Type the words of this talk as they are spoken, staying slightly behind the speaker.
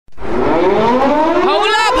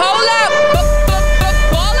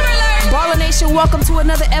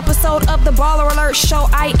episode of the Baller Alert Show.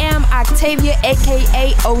 I am Octavia,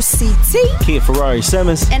 aka OCT. Kid Ferrari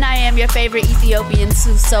Simmons. And I am your favorite Ethiopian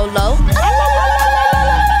Sue Solo.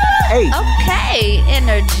 Hey. Okay,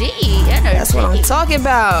 energy. That's what I'm talking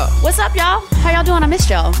about. What's up, y'all? How y'all doing? I missed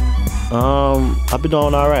y'all. I've been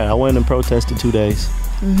doing all right. I went and protested 2 days.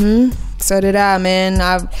 So did I, man.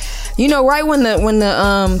 Right when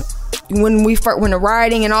the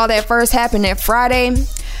rioting and all that first happened that Friday,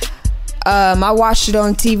 I watched it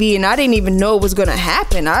on TV and I didn't even know it was gonna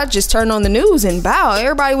happen. I just turned on the news and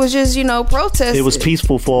everybody was just protesting. It was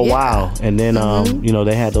peaceful for a while, and then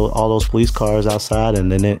they had all those police cars outside,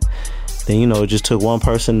 and then it just took one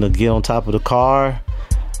person to get on top of the car,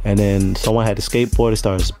 and then someone had to skateboard and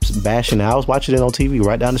started bashing. I was watching it on TV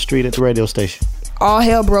right down the street at the radio station. All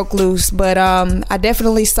hell broke loose, but I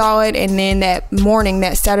definitely saw it. And then that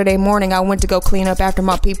Saturday morning, I went to go clean up after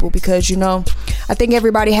my people because I think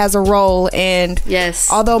everybody has a role, and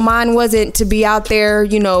yes, although mine wasn't to be out there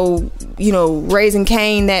raising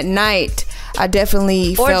Cain that night, I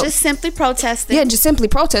definitely felt, just simply protesting. Yeah, just simply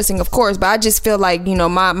protesting, of course. But I just feel like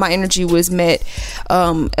my energy was met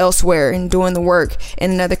elsewhere and doing the work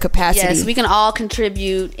in another capacity. Yes, we can all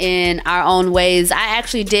contribute in our own ways. I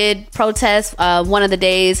actually did protest one of the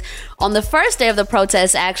days. On the first day of the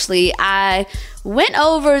protest, actually, I went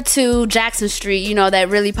over to Jackson Street. That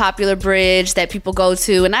really popular bridge that people go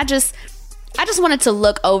to, and I just wanted to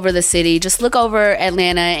look over the city, just look over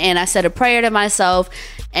Atlanta, and I said a prayer to myself.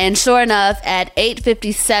 And sure enough, at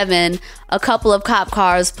 8:57, a couple of cop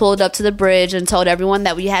cars pulled up to the bridge and told everyone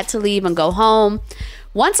that we had to leave and go home.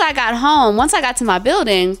 Once I got to my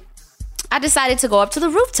building, I decided to go up to the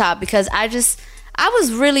rooftop because I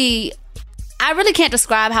really can't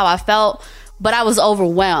describe how I felt, but I was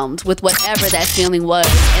overwhelmed with whatever that feeling was.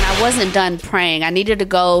 And I wasn't done praying. I needed to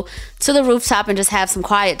go to the rooftop and just have some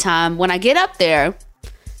quiet time. When I get up there,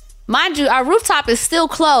 mind you, our rooftop is still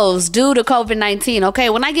closed due to COVID-19. Okay,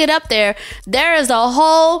 when I get up there is a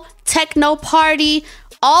whole techno party,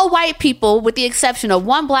 all white people with the exception of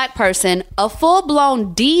one black person, a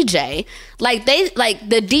full-blown DJ.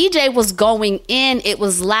 The DJ was going in, it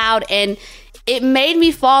was loud, and it made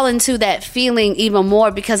me fall into that feeling even more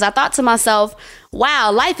because I thought to myself,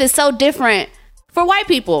 wow, life is so different for white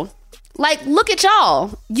people. Look at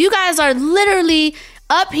y'all. You guys are literally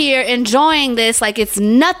up here enjoying this like it's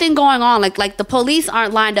nothing going on. Like the police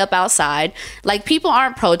aren't lined up outside. People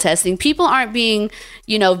aren't protesting. People aren't being,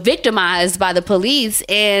 victimized by the police.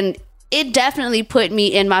 And it definitely put me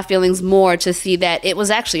in my feelings more to see that it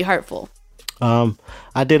was actually hurtful.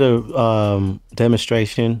 I did a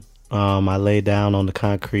demonstration. I laid down on the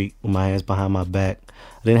concrete with my hands behind my back.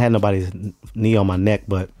 I didn't have nobody's knee on my neck,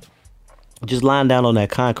 but just lying down on that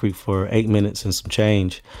concrete for 8 minutes and some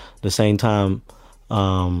change. At the same time,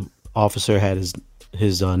 officer had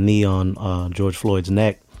his knee on George Floyd's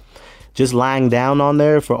neck. Just lying down on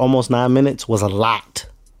there for almost 9 minutes was a lot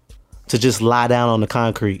to just lie down on the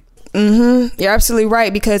concrete. You're absolutely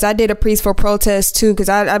right, because I did a peaceful protest too, because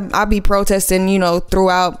I be protesting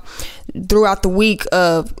throughout the week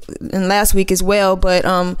and last week as well. But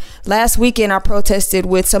last weekend I protested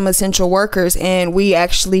with some essential workers, and we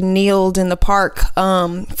actually kneeled in the park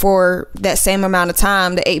for that same amount of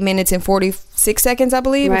time, the 8 minutes and 46 seconds, I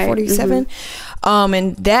believe, right. Or 47.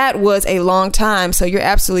 And that was a long time. So you're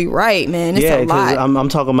absolutely right, man. It's a lot. I'm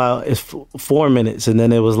talking about it's 4 minutes, and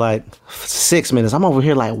then it was 6 minutes. I'm over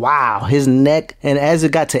here wow, his neck. And as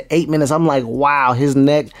it got to 8 minutes, I'm like, wow, his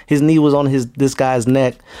knee was on this guy's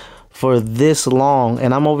neck for this long.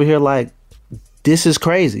 And I'm over here this is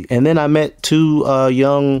crazy. And then I met two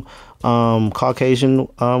young Caucasian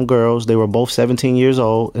girls. They were both 17 years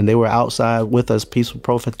old, and they were outside with us, peaceful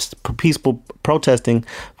protesting.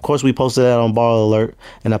 Of course, we posted that on Baller Alert,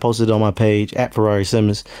 and I posted it on my page at Ferrari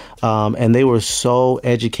Simmons. And they were so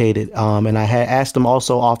educated. And I had asked them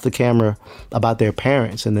also off the camera about their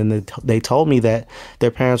parents, and then they told me that their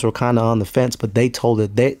parents were kind of on the fence, but they told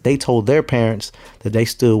their parents that they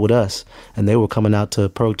stood with us, and they were coming out to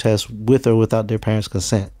protest with or without their parents'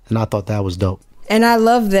 consent. And I thought that was dope. And I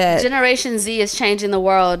love that. Generation Z is changing the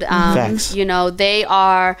world. Facts. They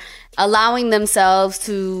are allowing themselves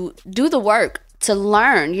to do the work, to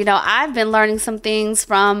learn. I've been learning some things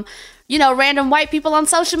from, random white people on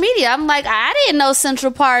social media. I'm like, I didn't know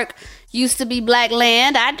Central Park used to be black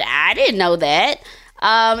land. I didn't know that.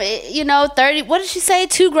 30, what did she say?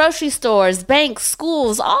 2 grocery stores, banks,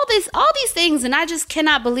 schools, all these things. And I just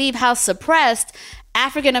cannot believe how suppressed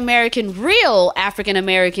real African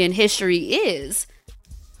American history is.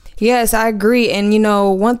 Yes, I agree. And,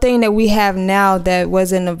 one thing that we have now that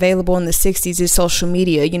wasn't available in the 60s is social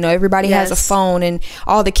media. Everybody has a phone, and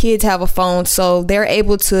all the kids have a phone. So they're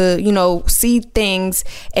able to, see things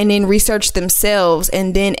and then research themselves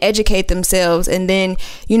and then educate themselves. And then,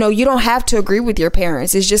 you don't have to agree with your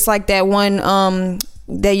parents. It's just like that one,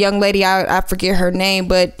 that young lady, I forget her name,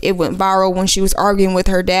 but it went viral when she was arguing with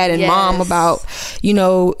her dad and mom about,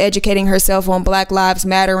 educating herself on Black Lives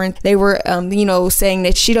Matter. And they were, saying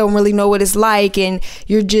that she don't really know what it's like. And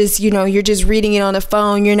you're just reading it on the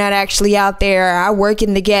phone. You're not actually out there. I work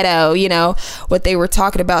in the ghetto, what they were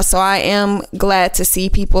talking about. So I am glad to see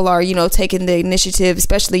people are, taking the initiative,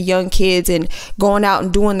 especially young kids, and going out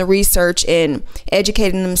and doing the research and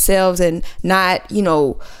educating themselves and not,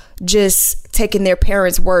 just taking their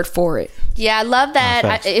parents' word for it. Yeah, I love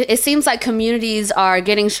that. It seems like communities are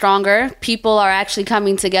getting stronger. People are actually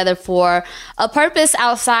coming together for a purpose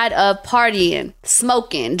outside of partying,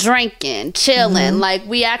 smoking, drinking, chilling. Like,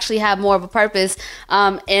 we actually have more of a purpose.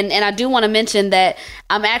 And I do want to mention that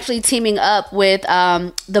I'm actually teaming up with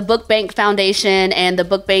the Book Bank Foundation and the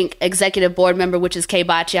Book Bank Executive Board member, which is Kay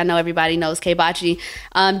Bachi. I know everybody knows Kay Bachi.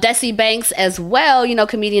 Desi Banks as well,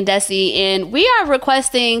 comedian Desi. And we are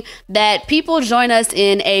requesting that people join us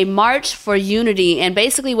in a march for unity. And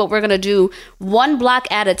basically what we're going to do, one block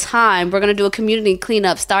at a time, we're going to do a community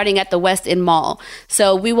cleanup starting at the West End Mall.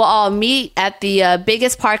 So we will all meet at the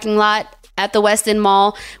biggest parking lot at the West End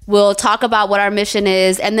Mall. We'll talk about what our mission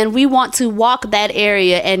is, and then we want to walk that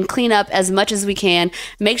area and clean up as much as we can.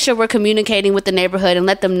 Make sure we're communicating with the neighborhood and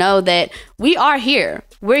let them know that we are here.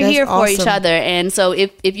 That's here for each other. And so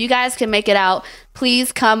if you guys can make it out,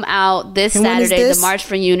 please come out this Saturday, the March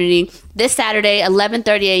for Unity. This Saturday,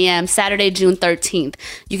 11:30 a.m., Saturday, June 13th.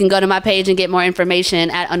 You can go to my page and get more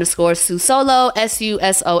information at _Susolo,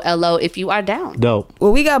 SUSOLO, if you are down. Dope.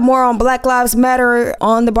 Well, we got more on Black Lives Matter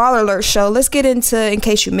on the Baller Alert show. Let's get into In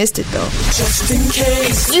Case You Missed It, though. Just in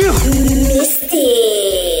case you missed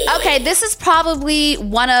it. Okay, this is probably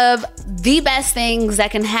one of the best things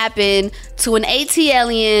that can happen to an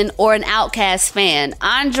ATLian or an Outkast fan.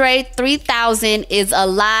 Andre 3000 is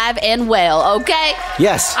alive and well, okay?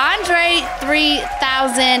 Yes. Andre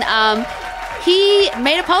 3000, he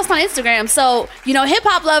made a post on Instagram. So, hip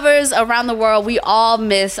hop lovers around the world, we all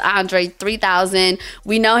miss Andre 3000.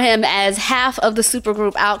 We know him as half of the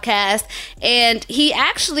supergroup Outkast. And he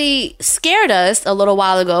actually scared us a little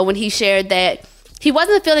while ago when he shared that he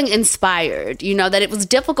wasn't feeling inspired, that it was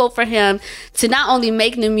difficult for him to not only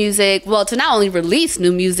make new music, to not only release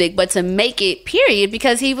new music, but to make it, period,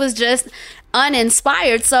 because he was just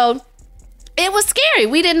uninspired. So it was scary.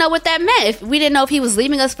 We didn't know what that meant. We didn't know if he was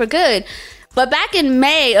leaving us for good. But back in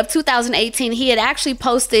May of 2018, he had actually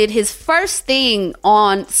posted his first thing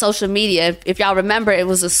on social media. If y'all remember, it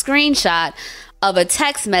was a screenshot of a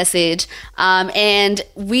text message. And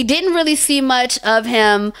we didn't really see much of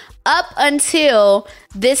him up until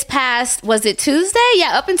this past, was it Tuesday?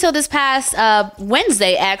 Yeah, up until this past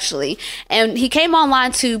Wednesday, actually. And he came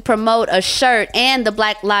online to promote a shirt and the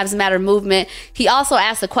Black Lives Matter movement. He also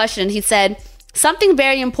asked a question. He said, "Something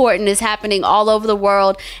very important is happening all over the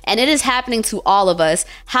world, and it is happening to all of us.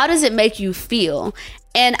 How does it make you feel?"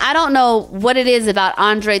 And I don't know what it is about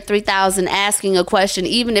Andre 3000 asking a question,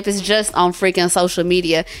 even if it's just on freaking social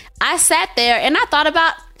media. I sat there and I thought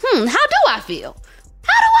about, how do I feel?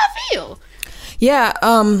 How do I feel? Yeah,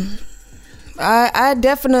 I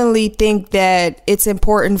definitely think that it's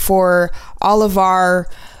important for all of our,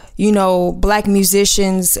 Black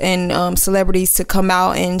musicians and celebrities to come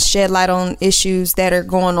out and shed light on issues that are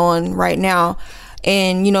going on right now.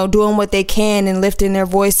 And, doing what they can and lifting their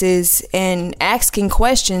voices and asking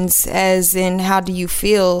questions as in, how do you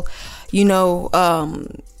feel,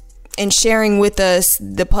 and sharing with us,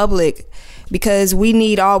 the public, because we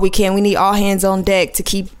need all we can. We need all hands on deck to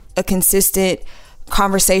keep a consistent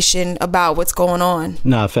conversation about what's going on.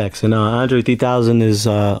 No, facts. And Andre 3000 is,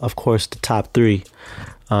 of course, the top 3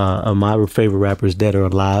 of my favorite rappers, dead or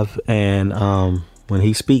alive. And when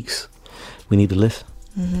he speaks, we need to listen.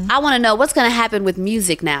 I want to know what's going to happen with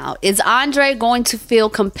music now. Is Andre going to feel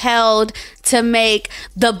compelled to make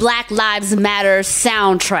the Black Lives Matter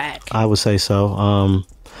soundtrack? I would say so.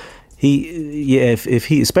 If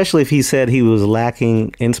he, especially if he said he was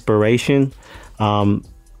lacking inspiration,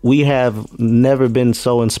 we have never been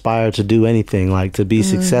so inspired to do anything, like to be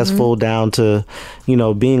successful, down to,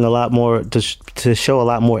 being a lot more, to show a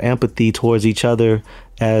lot more empathy towards each other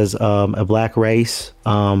as a Black race,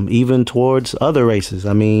 even towards other races.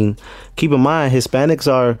 I mean, keep in mind,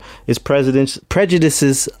 Hispanics is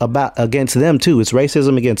prejudices against them too. It's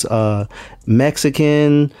racism against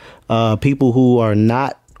Mexican people who are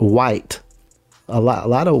not white. a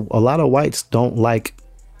lot of whites don't like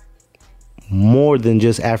more than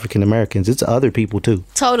just African Americans. It's other people too.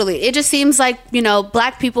 Totally. It just seems like, you know,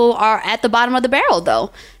 black people are at the bottom of the barrel,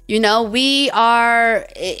 though. You know, we are.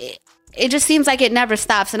 It just seems like it never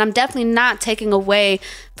stops. And I'm definitely not taking away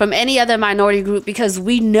from any other minority group, because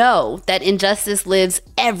we know that injustice lives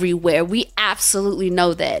everywhere. We absolutely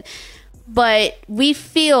know that. But we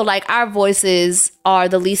feel like our voices are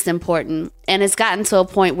the least important. And it's gotten to a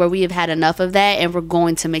point where we have had enough of that, and we're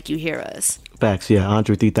going to make you hear us. Facts, yeah.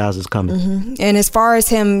 Andre 3000 is coming. Mm-hmm. And as far as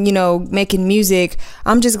him, you know, making music,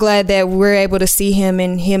 I'm just glad that we're able to see him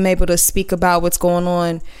and him able to speak about what's going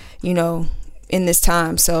on, you know, in this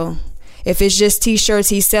time. So if it's just T-shirts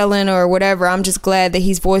he's selling or whatever, I'm just glad that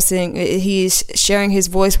he's sharing his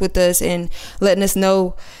voice with us and letting us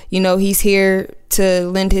know, you know, he's here to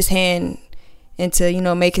lend his hand and to, you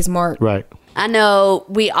know, make his mark. Right. I know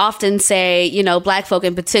we often say, you know, black folk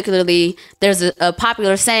in particularly, there's a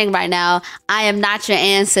popular saying right now, I am not your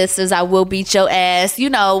ancestors, I will beat your ass. You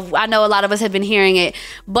know, I know a lot of us have been hearing it,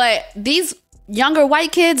 but these younger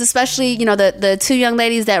white kids, especially, you know, the two young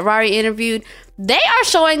ladies that Rari interviewed, they are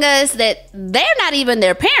showing us that they're not even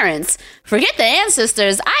their parents. Forget the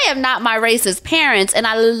ancestors. I am not my racist parents. And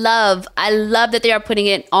I love that they are putting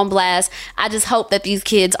it on blast. I just hope that these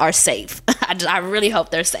kids are safe. I really hope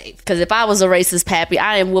they're safe. Because if I was a racist pappy,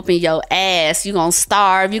 I am whooping your ass. You're going to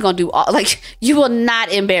starve. You're going to do all, like, you will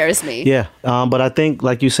not embarrass me. Yeah. But I think,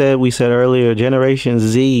 like you said, we said earlier, Generation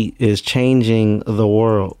Z is changing the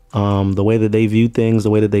world. The way that they view things, the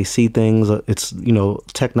way that they see things, it's, you know,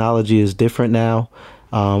 technology is different now.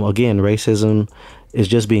 Again, racism is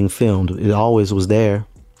just being filmed. It always was there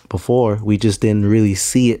before. We just didn't really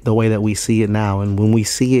see it the way that we see it now. And when we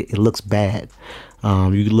see it, it looks bad.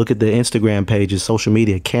 You look at the Instagram pages, social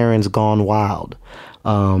media, Karen's Gone Wild.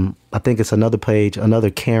 I think it's another page, another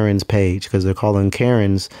Karen's page, because they're calling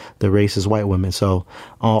Karens the racist white women. So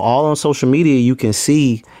all on social media, you can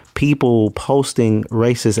see people posting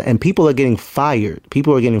racist, and people are getting fired.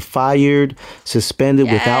 People are getting fired,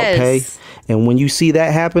 suspended without pay. And when you see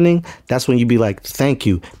that happening, that's when you be like, thank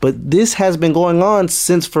you. But this has been going on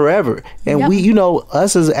since forever. And we, you know,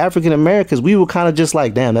 us as African Americans, we were kind of just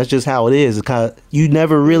like, damn, that's just how it is. It kind of, you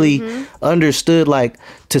never really understood, like,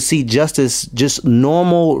 to see justice, just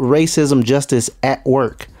normal racism justice at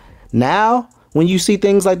work. Now, when you see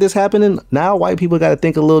things like this happening, now white people got to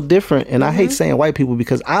think a little different. And I hate saying white people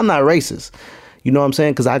because I'm not racist. You know what I'm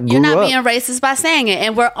saying? Because I grew up. You're not being racist by saying it.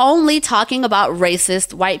 And we're only talking about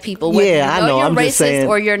racist white people. Whether I know. You're I'm racist just saying,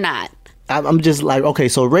 or you're not. I'm just like, okay,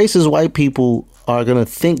 so racist white people are going to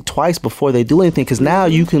think twice before they do anything, because now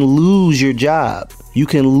you can lose your job. You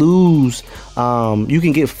can lose, you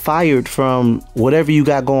can get fired from whatever you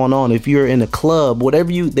got going on. If you're in a club, whatever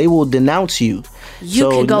they will denounce you. You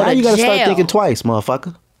can go to jail. Now you got to start thinking twice,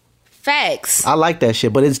 motherfucker. Facts. I like that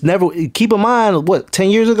shit, but it's never, keep in mind, what, 10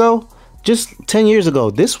 years ago? Just 10 years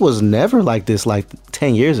ago, this was never like this, like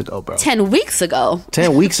 10 years ago, bro. 10 weeks ago.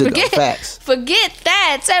 10 weeks ago, facts. Forget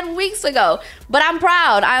that, 10 weeks ago. But I'm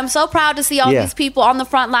proud. I am so proud to see all these people on the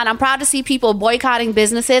front line. I'm proud to see people boycotting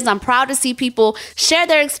businesses. I'm proud to see people share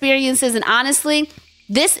their experiences. And honestly,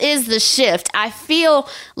 this is the shift. I feel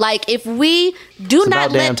like if we do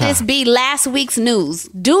not let this be last week's news,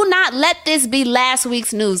 do not let this be last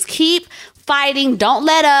week's news. Keep fighting. Don't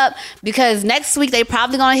let up, because next week they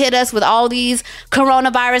probably gonna hit us with all these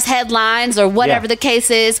coronavirus headlines or whatever the case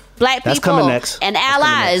is. Black people and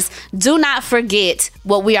allies, do not forget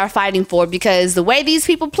what we are fighting for, because the way these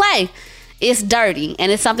people play is dirty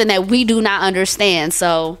and it's something that we do not understand.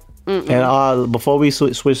 So and before we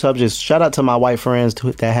switch subjects, shout out to my white friends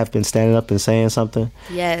that have been standing up and saying something.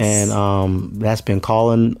 Yes. And that's been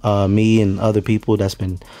calling me and other people, that's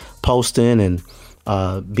been posting and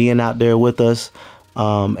being out there with us.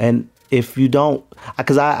 And if you don't,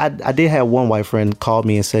 because I did have one white friend called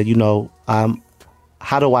me and said, you know,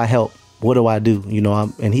 how do I help? What do I do? You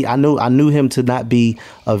know, I knew him to not be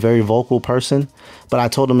a very vocal person, but I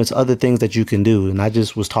told him it's other things that you can do. And I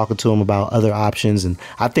just was talking to him about other options. And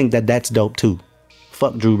I think that that's dope too.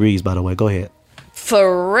 Fuck Drew Brees, by the way. Go ahead.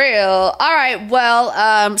 For real. All right.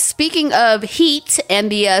 Well, speaking of heat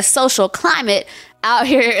and the social climate out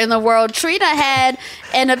here in the world, Trina had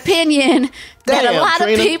an opinion that a lot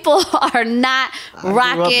of people are not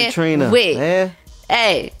rocking with. Man.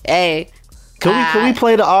 Hey. Can we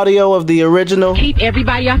play the audio of the original? Keep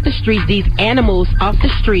everybody off the streets, these animals off the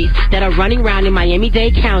streets that are running around in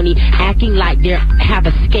Miami-Dade County acting like they have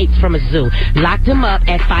escaped from a zoo. Lock them up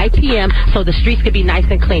at 5 p.m. so the streets could be nice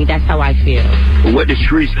and clean. That's how I feel. What the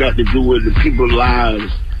streets got to do with the people's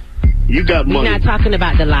lives, You got money. We're not talking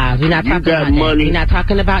about the lives. We're not You talking got about money. that. We're not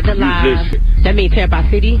talking about the lives. listen. That means tear up our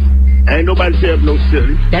city. Ain't nobody tear up no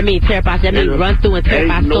city. That means tear up our. That means Ain't run through and tear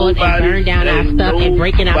up our ain't stores and nobody- burn down our ain't stuff and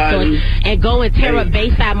break in our stores nobody- and go and tear up ain't-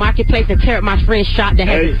 Bayside Marketplace and tear up my friend's shop that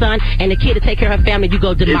has Hey. a son and the kid to take care of her family. You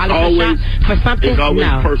go demolish her always- shop for something? it's always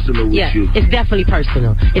no. personal with yeah, you. it's definitely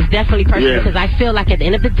personal. It's definitely personal Yeah. because I feel like at the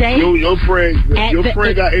end of the day, Your friend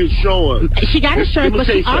got insurance. she got insurance, but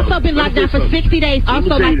she also been locked down for 60 days,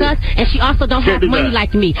 also like us, and she also don't have money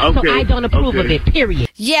like me. So I don't approve of it, period.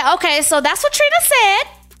 Yeah, okay, so that's what Trina said.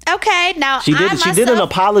 Okay, now She did an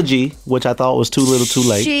apology, which I thought was too little too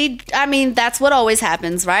late. I mean, that's what always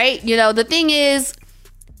happens, right? You know, the thing is,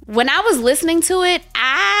 when I was listening to it,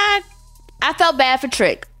 I felt bad for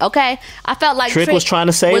Trick. Okay, I felt like Trick was trying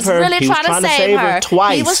to save was her. Really He was trying to save her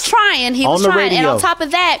twice. He was trying. He was on the trying, and radio. on top of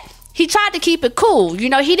that, he tried to keep it cool. You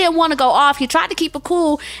know, he didn't want to go off. He tried to keep it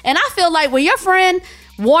cool, and I feel like when your friend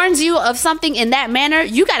warns you of something in that manner,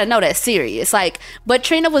 you got to know that's serious. Like, but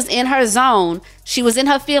Trina was in her zone. She was in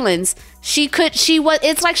her feelings.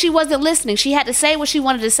 It's like she wasn't listening. She had to say what she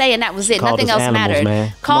wanted to say, and that was it. Nothing else mattered.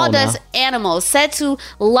 Man. Called us animals. Said to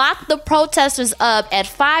lock the protesters up at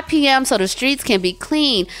 5 p.m. so the streets can be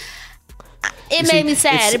clean. It made me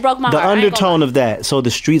sad. It broke my heart. The undertone of that, so the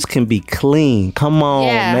streets can be clean. Come on,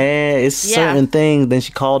 man. It's certain things. Then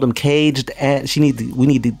she called them caged. We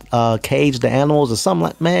need to cage the animals or something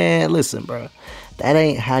like. Man, listen, bro. That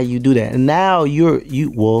ain't how you do that. And now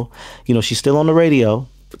she's still on the radio.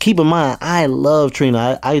 Keep in mind, I love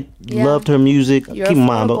Trina. I loved her music. Keep in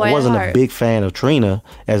mind, but I wasn't a big fan of Trina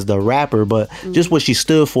as the rapper, but just what she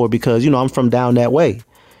stood for, because, I'm from down that way.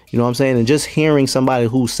 You know what I'm saying? And just hearing somebody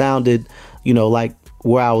who sounded, like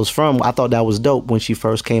where I was from, I thought that was dope when she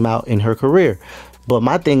first came out in her career. But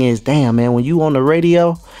my thing is, damn, man, when you on the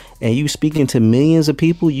radio and you speaking to millions of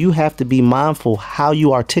people, you have to be mindful how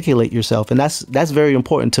you articulate yourself. And that's very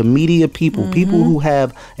important to media people, people who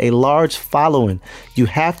have a large following. You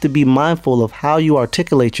have to be mindful of how you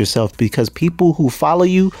articulate yourself, because people who follow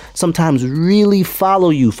you sometimes really follow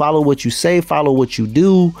you, follow what you say, follow what you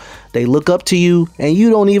do. They look up to you and you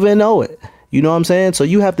don't even know it. You know what I'm saying? So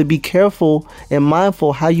you have to be careful and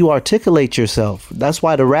mindful how you articulate yourself. That's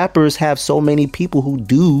why the rappers have so many people who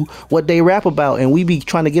do what they rap about. And we be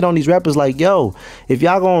trying to get on these rappers like, yo, if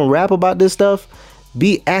y'all gonna rap about this stuff,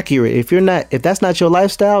 be accurate. If that's not your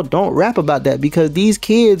lifestyle, don't rap about that, because these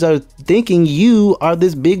kids are thinking you are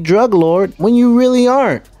this big drug lord when you really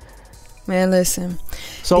aren't. Man, listen.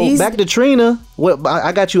 So back to Trina.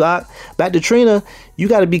 I got you out. Back to Trina. You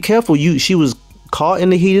got to be careful. She was caught in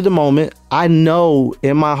the heat of the moment. I know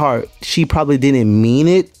in my heart she probably didn't mean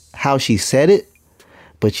it how she said it,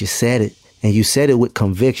 but you said it, and you said it with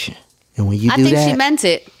conviction. And when you I think she meant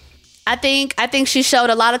it. I think she showed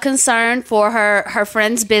a lot of concern for her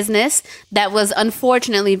friend's business that was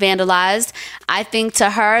unfortunately vandalized. I think to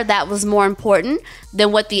her that was more important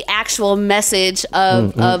than what the actual message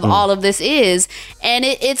of all of this is. And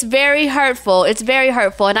it's very hurtful. It's very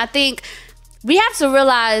hurtful. And I think we have to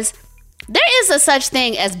realize there is a such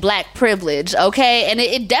thing as black privilege, okay? And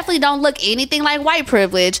it definitely don't look anything like white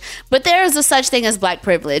privilege, but there is a such thing as black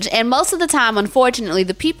privilege. And most of the time, unfortunately,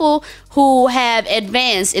 the people who have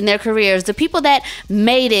advanced in their careers, the people that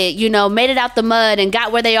made it, made it out the mud and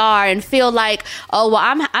got where they are and feel like, oh,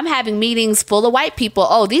 well, I'm having meetings full of white people.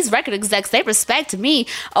 Oh, these record execs, they respect me.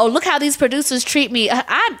 Oh, look how these producers treat me.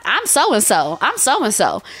 I'm so-and-so. I'm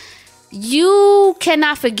so-and-so. You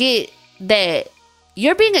cannot forget that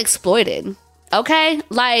you're being exploited, okay?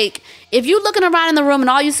 Like, if you're looking around in the room and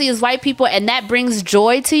all you see is white people and that brings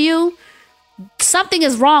joy to you, something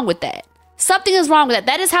is wrong with that. Something is wrong with that.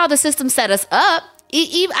 That is how the system set us up.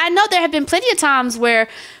 I know there have been plenty of times where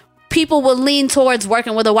people will lean towards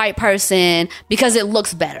working with a white person because it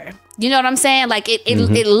looks better. You know what I'm saying? Like,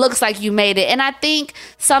 it looks like you made it. And I think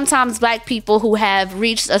sometimes black people who have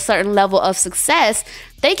reached a certain level of success,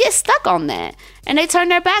 they get stuck on that. And they turn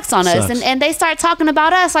their backs on us. And they start talking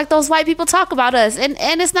about us like those white people talk about us. And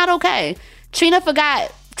it's not okay. Trina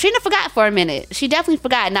forgot for a minute. She definitely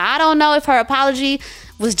forgot. Now, I don't know if her apology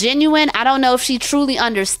was genuine. I don't know if she truly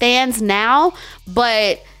understands now.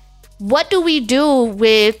 But what do we do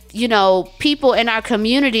with, people in our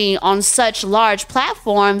community on such large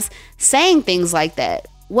platforms saying things like that?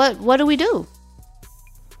 What do we do?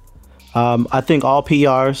 I think all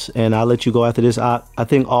PRs, and I'll let you go after this. I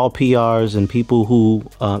think all PRs and people who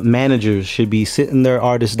managers should be sitting their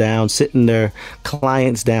artists down, sitting their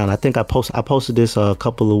clients down. I think I posted this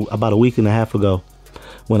about a week and a half ago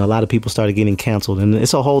when a lot of people started getting canceled, and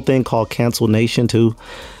it's a whole thing called Cancel Nation too.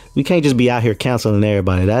 We can't just be out here canceling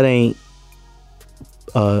everybody. That ain't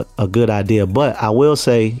a good idea. But I will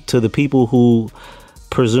say to the people who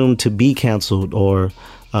presume to be canceled, or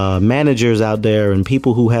managers out there and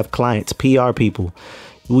people who have clients, PR people,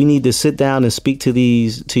 we need to sit down and speak to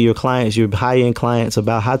your clients, your high-end clients,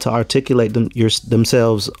 about how to articulate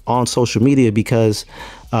themselves on social media, because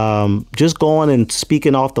just going and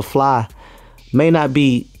speaking off the fly may not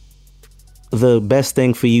be the best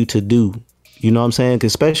thing for you to do. You know what I'm saying?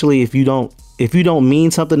 'Cause especially if you don't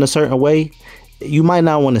mean something a certain way, you might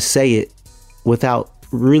not want to say it without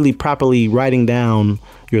really properly writing down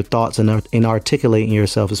your thoughts and articulating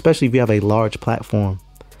yourself, especially if you have a large platform.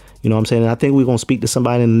 You know what I'm saying? And I think we're going to speak to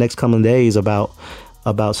somebody in the next coming days about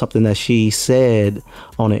something that she said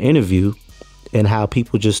on an interview, and how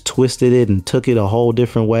people just twisted it and took it a whole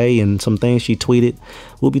different way, and some things she tweeted.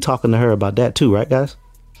 We'll be talking to her about that too, right, guys?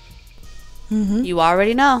 Mm-hmm. You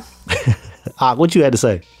already know. What you had to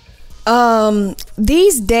say?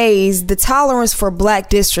 These days, the tolerance for black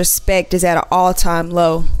disrespect is at an all-time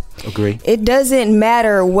low. Agree. It doesn't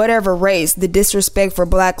matter whatever race, the disrespect for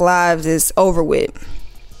black lives is over with.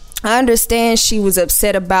 I understand she was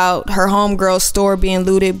upset about her homegirl's store being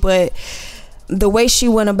looted, but the way she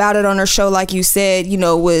went about it on her show, like you said, you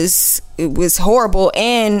know, it was horrible,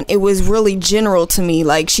 and it was really general to me.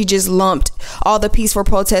 Like, she just lumped all the peaceful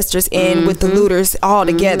protesters in with the looters all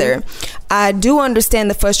together. I do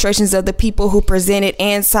understand the frustrations of the people who presented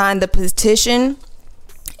and signed the petition.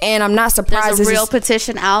 And I'm not surprised. There's a real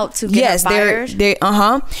petition out to get her fired.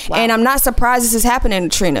 Wow. And I'm not surprised this is happening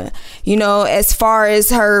to Trina. You know, as far as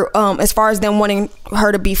them wanting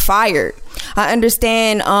her to be fired, I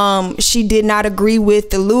understand she did not agree with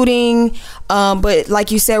the looting, but like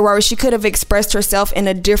you said, Rory, she could have expressed herself in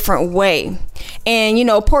a different way. And you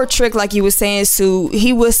know, poor Trick, like you were saying, Sue,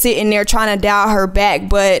 he was sitting there trying to dial her back,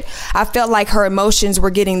 but I felt like her emotions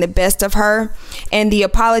were getting the best of her, and the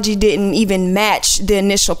apology didn't even match the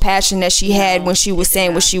initial passion that she had when she was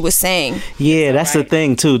saying what she was saying. Yeah, that's right. The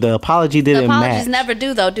thing too. The apology didn't match. The apologies never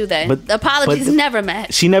do, though, do they? But the apologies never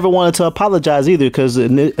match. She never wanted to apologize either, because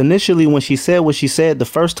initially when she said what she said the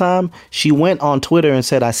first time, she went on Twitter and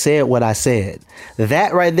said, "I said what I said."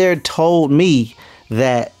 That right there told me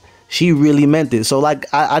that she really meant it. So like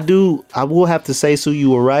I will have to say, Sue,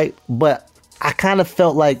 you were right, but I kind of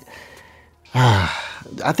felt like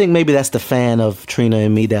I think maybe that's the fan of Trina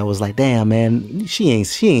and me that was like, damn, man, she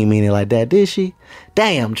ain't mean it like that, did she?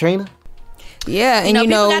 Damn, Trina. Yeah, and you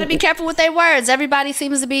know, people got to be careful with their words. Everybody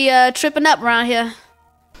seems to be tripping up around here.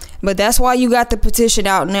 But that's why you got the petition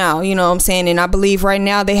out now, you know what I'm saying? And I believe right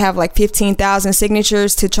now they have like 15,000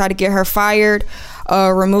 signatures to try to get her fired,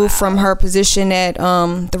 removed from her position at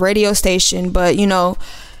the radio station. But, you know,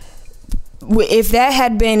 if that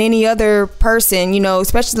had been any other person, you know,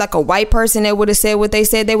 especially like a white person that would have said what they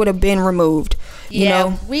said, they would have been removed. You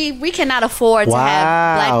know? we cannot afford to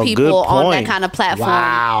have black people on that kind of platform.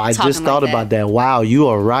 Wow, I just thought about that. Wow, you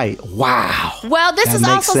are right. Wow. Well, this is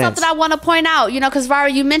also something I want to point out, you know, because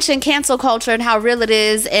Vara, you mentioned cancel culture and how real it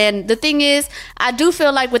is. And the thing is, I do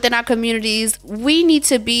feel like within our communities, we need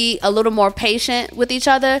to be a little more patient with each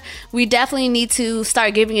other. We definitely need to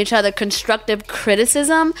start giving each other constructive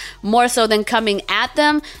criticism more so than coming at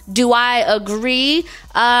them. Do I agree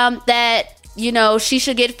that, you know, she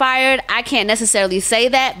should get fired? I can't necessarily say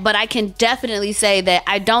that, but I can definitely say that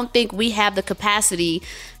I don't think we have the capacity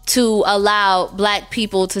to allow black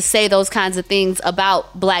people to say those kinds of things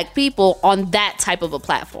about black people on that type of a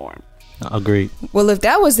platform. Agreed. Well, if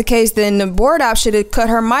that was the case, then the board op should have cut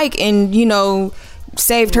her mic and, you know,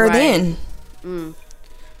 saved her then.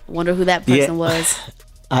 Wonder who that person was.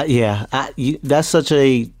 That's such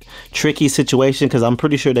a tricky situation, because I'm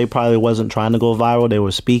pretty sure they probably wasn't trying to go viral. They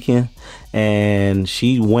were speaking, and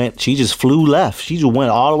she just flew left. She just went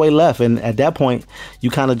all the way left. And at that point, you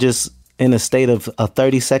kind of just in a state of a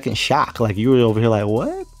 30-second shock. Like, you were over here like,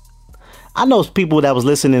 what? I know people that was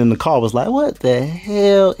listening in the car was like, what the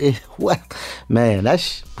hell? What? Man,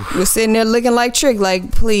 that's... You're sitting there looking like Trick,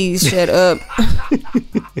 like, please shut up.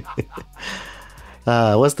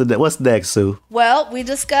 What's next, Sue? Well, we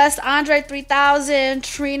discussed Andre 3000,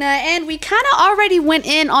 Trina, and we kind of already went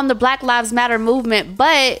in on the Black Lives Matter movement,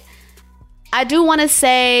 but I do want to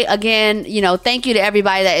say again, you know, thank you to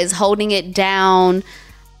everybody that is holding it down.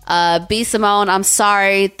 B. Simone, I'm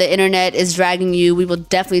sorry the internet is dragging you. We will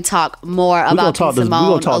definitely talk more about B.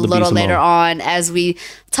 Simone a little later on as we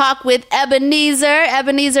talk with Ebenezer.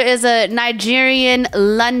 Ebenezer is a Nigerian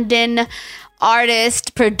London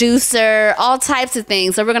artist, producer, all types of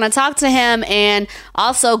things. So we're going to talk to him and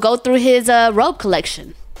also go through his robe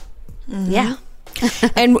collection. Yeah.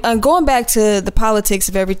 And going back to the politics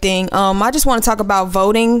of everything, I just want to talk about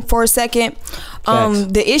voting for a second.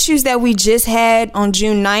 The issues that we just had on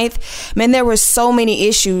June 9th, man, there were so many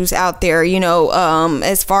issues out there,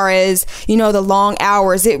 as far as, the long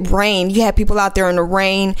hours. It rained. You had people out there in the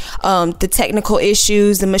rain, the technical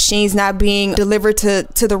issues, the machines not being delivered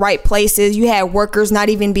to the right places. You had workers not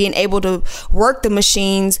even being able to work the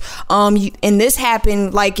machines. And this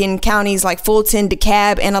happened like in counties like Fulton,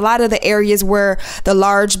 DeKalb, and a lot of the areas where the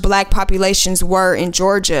large black populations were in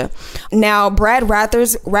Georgia. Now, Brad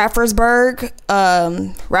Raffensperger,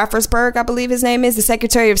 I believe his name is, the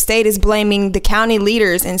Secretary of State, is blaming the county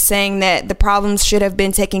leaders and saying that the problems should have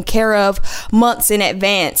been taken care of months in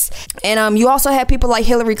advance. And you also had people like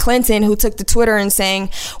Hillary Clinton who took to Twitter and saying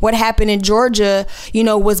what happened in Georgia,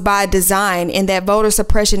 was by design, and that voter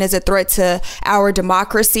suppression is a threat to our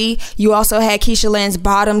democracy. You also had Keisha Lance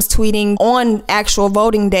Bottoms tweeting on actual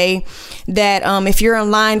voting day that if you're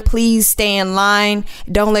in line, please stay in line.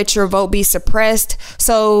 Don't let your vote be suppressed.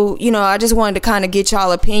 So, I just wanted to kind of get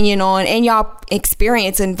y'all opinion on and y'all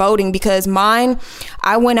experience in voting, because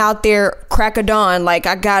I went out there crack of dawn. Like,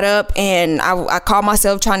 I got up and I called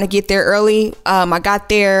myself trying to get there early. I got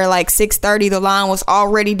there like 6:30. The line was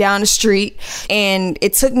already down the street, and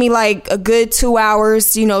it took me like a good 2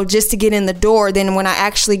 hours, just to get in the door. Then when I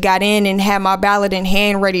actually got in and had my ballot in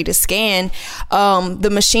hand ready to scan, the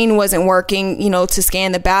machine wasn't working, to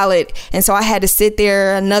scan the ballot. And so I had to sit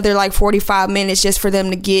there another like 45 minutes just for them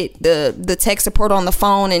to get the tech support on the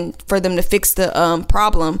phone and for them to fix the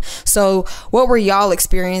problem. So what were y'all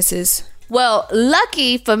experiences? Well,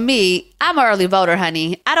 lucky for me, I'm an early voter,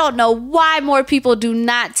 honey. I don't know why more people do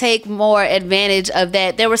not take more advantage of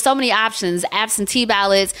that. There were so many options, absentee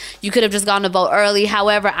ballots. You could have just gone to vote early.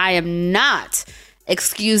 However, I am not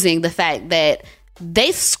excusing the fact that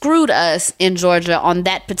they screwed us in Georgia on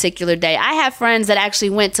that particular day. I have friends that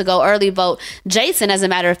actually went to go early vote. Jason, as a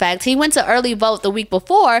matter of fact, he went to early vote the week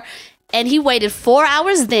before, and he waited 4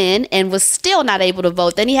 hours then and was still not able to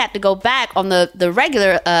vote. Then he had to go back on the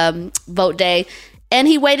regular vote day, and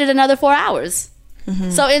he waited another 4 hours.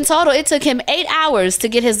 Mm-hmm. So in total, it took him 8 hours to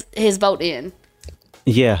get his vote in.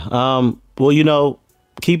 Yeah. Well,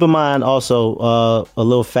 keep in mind also a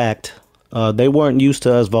little fact. They weren't used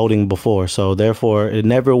to us voting before, so therefore it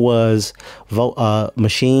never was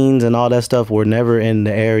machines and all that stuff were never in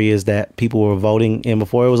the areas that people were voting in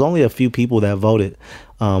before. It was only a few people that voted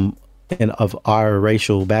and of our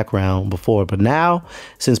racial background before. But now,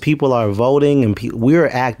 since people are voting and we're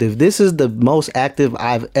active, this is the most active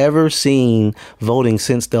I've ever seen voting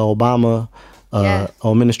since the Obama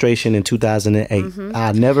administration in 2008. Mm-hmm.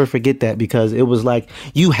 I'll never forget that, because it was like,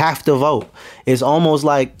 you have to vote. It's almost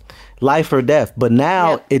like life or death. But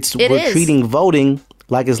now we're treating voting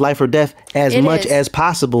like it's life or death as much as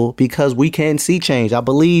possible, because we can see change. I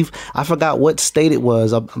believe, I forgot what state it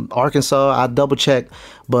was, Arkansas, I double checked,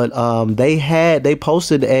 but they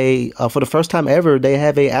posted for the first time ever, they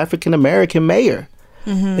have a African American mayor.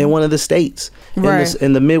 Mm-hmm. in one of the states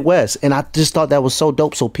in the Midwest. And I just thought that was so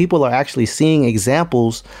dope. So people are actually seeing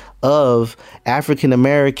examples of African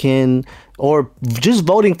American, or just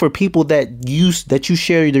voting for people that you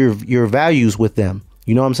share your values with them.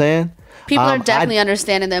 You know what I'm saying? People are definitely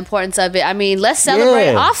understanding the importance of it. I mean, let's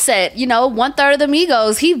celebrate Offset. 1/3 of the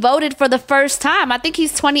Migos, he voted for the first time. I think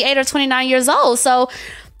he's 28 or 29 years old. So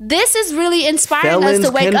this is really inspiring us to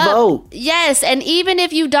wake up. Vote. Yes, and even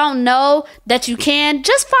if you don't know that you can,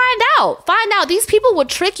 just find out. Find out. These people will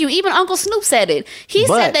trick you. Even Uncle Snoop said it. He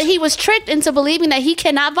said that he was tricked into believing that he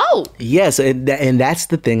cannot vote. Yes, and that's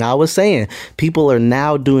the thing I was saying. People are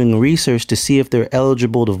now doing research to see if they're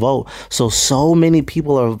eligible to vote. So many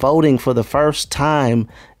people are voting for the first time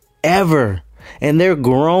ever. And they're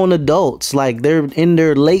grown adults, like they're in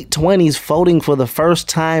their late 20s voting for the first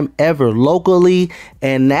time ever, locally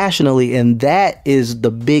and nationally. And that is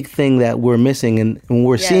the big thing that we're missing. And when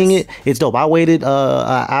we're seeing it, it's dope. I waited an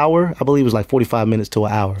hour. I believe it was like 45 minutes to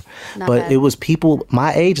an hour. Not bad. It was people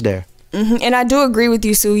my age there. Mm-hmm. And I do agree with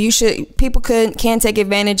you, Sue. People can take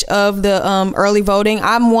advantage of the early voting.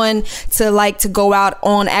 I'm one to go out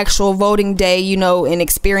on actual voting day, and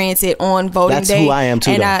experience it on voting day. That's who I am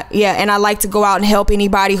too. And I like to go out and help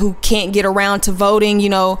anybody who can't get around to voting.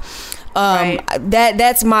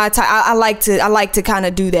 That's my type. I like to kind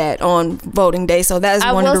of do that on voting day. So that's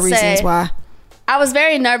one of the reasons why. I was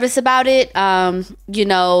very nervous about it. I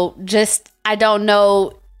don't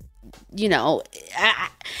know.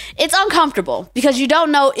 It's uncomfortable because you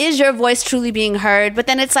don't know, is your voice truly being heard? But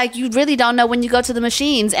then it's like, you really don't know when you go to the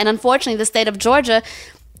machines. And unfortunately, the state of Georgia,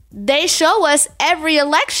 they show us every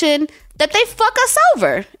election that they fuck us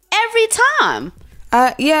over every time.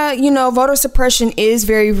 Yeah, voter suppression is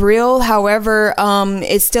very real. However,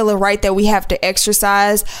 it's still a right that we have to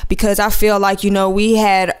exercise, because I feel like, we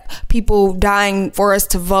had people dying for us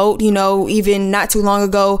to vote. Even not too long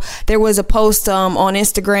ago, there was a post on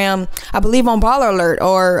Instagram, I believe on Baller Alert,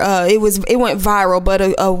 or it went viral, but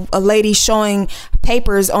a lady showing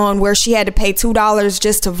papers on where she had to pay $2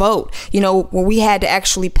 just to vote, where we had to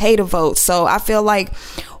actually pay to vote. So I feel like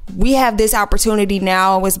we have this opportunity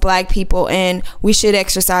now as Black people, and we should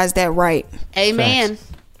exercise that right. Amen.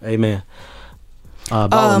 Facts. Amen.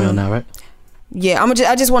 Baller Mail now, right? Yeah,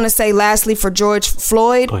 I just want to say lastly for George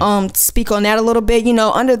Floyd, speak on that a little bit.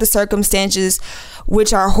 Under the circumstances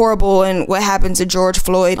which are horrible and what happened to George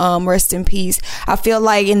Floyd, rest in peace. I feel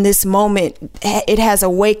like in this moment, it has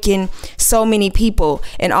awakened so many people.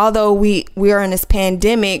 And although we are in this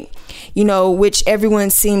pandemic, which everyone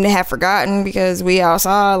seemed to have forgotten because we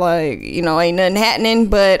outside, ain't nothing happening.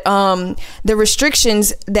 But the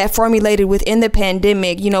restrictions that formulated within the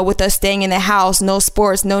pandemic, with us staying in the house, no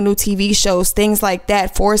sports, no new TV shows, things like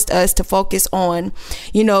that, forced us to focus on,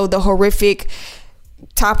 the horrific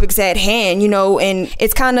topics at hand, and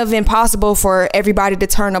it's kind of impossible for everybody to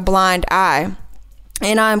turn a blind eye.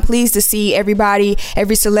 And I'm pleased to see every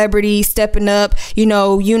celebrity stepping up,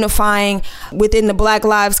 unifying within the Black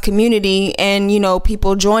Lives community, and,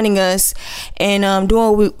 people joining us and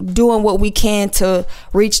doing what we can to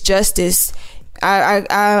reach justice.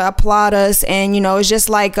 I applaud us. And, it's just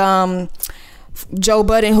like Joe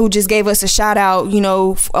Budden, who just gave us a shout out,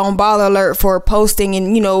 on Baller Alert for posting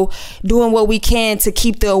and, doing what we can to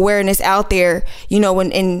keep the awareness out there,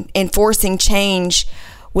 and enforcing change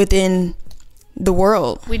within the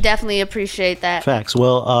world. We definitely appreciate that. Facts.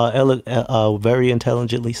 Well, very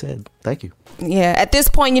intelligently said. Thank you. Yeah. At this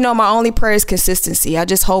point, my only prayer is consistency. I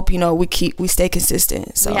just hope, we stay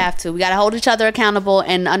consistent. So we have to. We got to hold each other accountable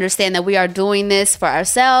and understand that we are doing this for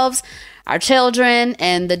ourselves, our children,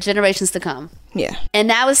 and the generations to come. Yeah. And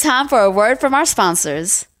now it's time for a word from our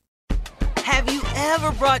sponsors. Have you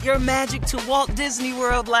ever brought your magic to Walt Disney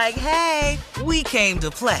World like, hey, we came to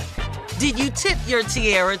play? Did you tip your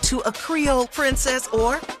tiara to a Creole princess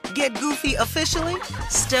or get goofy officially?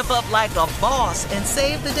 Step up like a boss and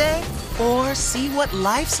save the day? Or see what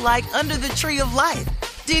life's like under the tree of life?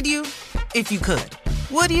 Did you? If you could.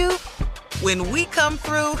 Would you? When we come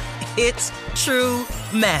through, it's true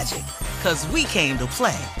magic. 'Cause we came to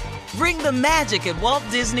play. Bring the magic at Walt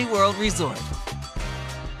Disney World Resort.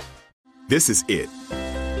 This is it.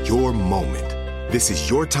 Your moment. This is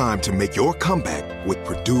your time to make your comeback with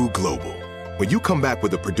Purdue Global. When you come back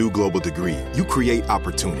with a Purdue Global degree, you create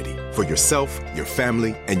opportunity for yourself, your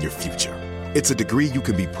family, and your future. It's a degree you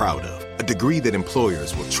can be proud of, a degree that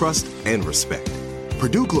employers will trust and respect.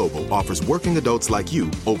 Purdue Global offers working adults like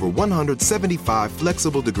you over 175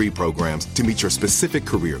 flexible degree programs to meet your specific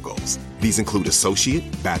career goals. These include associate,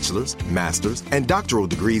 bachelor's, master's, and doctoral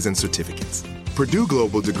degrees and certificates. Purdue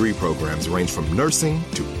Global degree programs range from nursing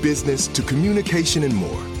to business to communication and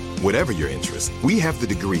more. Whatever your interest, we have the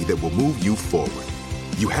degree that will move you forward.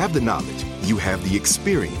 You have the knowledge, you have the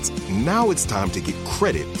experience. Now it's time to get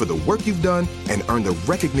credit for the work you've done and earn the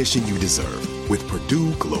recognition you deserve with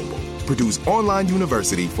Purdue Global, Purdue's online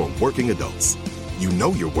university for working adults. You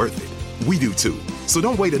know you're worth it. We do too. So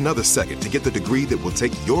don't wait another second to get the degree that will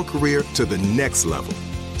take your career to the next level.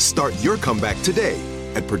 Start your comeback today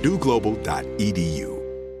at purdueglobal.edu.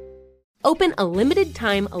 Open a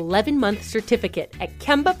limited-time 11-month certificate at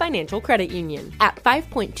Kemba Financial Credit Union. At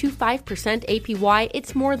 5.25% APY,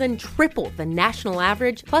 it's more than triple the national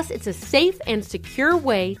average, plus it's a safe and secure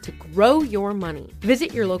way to grow your money.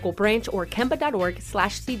 Visit your local branch or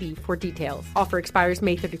kemba.org/CD for details. Offer expires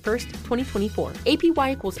May 31st, 2024.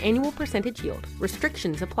 APY equals annual percentage yield.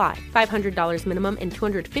 Restrictions apply. $500 minimum and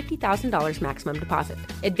 $250,000 maximum deposit.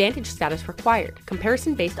 Advantage status required.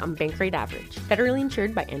 Comparison based on bank rate average. Federally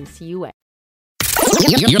insured by NCUA.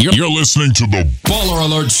 You're listening to the Baller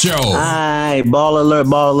Alert Show. Hi, Baller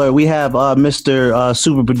Alert. We have Mr.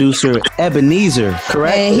 Super Producer Ebenezer,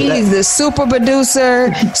 correct? And he's the super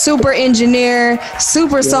producer, super engineer,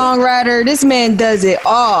 super songwriter. This man does it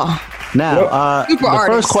all. Now, the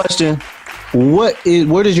first question,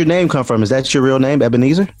 where does your name come from? Is that your real name,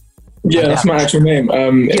 Ebenezer? Yeah, that's my actual name.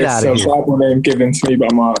 It's a Bible name given to me by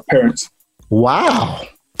my parents. Wow.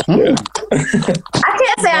 Yeah. I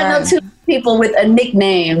can't say I know two people with a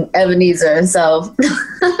nickname Ebenezer, so.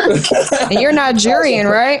 And you're Nigerian,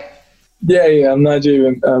 right? Yeah, I'm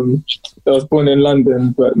Nigerian. I was born in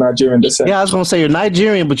London, but Nigerian descent. Yeah, I was going to say you're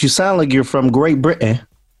Nigerian, but you sound like you're from Great Britain.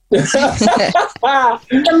 From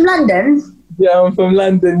London? Yeah, I'm from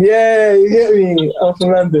London. Yeah, you get me? I'm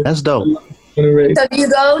from London. That's dope. So do you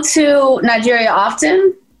go to Nigeria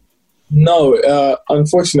often? No,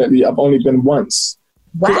 unfortunately, I've only been once.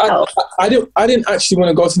 Wow. I didn't actually want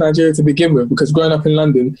to go to Nigeria to begin with, because growing up in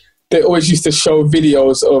London, they always used to show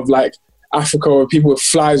videos of like Africa or people with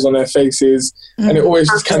flies on their faces, and it always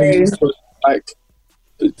just kind of used to like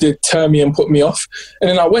deter me and put me off. And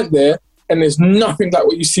then I went there, and there's nothing like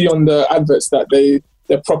what you see on the adverts, that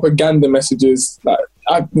their propaganda messages. Like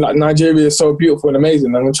Nigeria is so beautiful and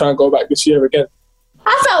amazing. I'm gonna try and go back this year again.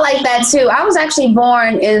 I felt like that too. I was actually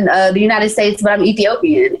born in the United States, but I'm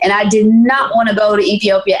Ethiopian, and I did not want to go to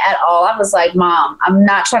Ethiopia at all. I was like, Mom, I'm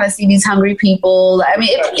not trying to see these hungry people. I mean,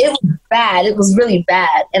 it was bad. It was really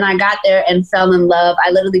bad. And I got there and fell in love. I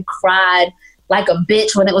literally cried like a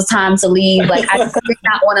bitch when it was time to leave. Like, I did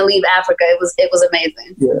not want to leave Africa. It was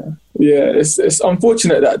amazing. Yeah. It's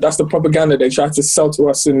unfortunate that that's the propaganda they try to sell to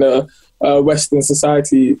us in the Western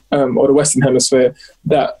society, or the Western hemisphere,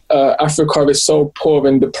 that Africa is so poor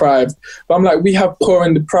and deprived. But I'm like, we have poor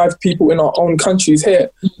and deprived people in our own countries here.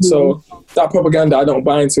 So that propaganda, I don't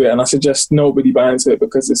buy into it, and I suggest nobody buy into it,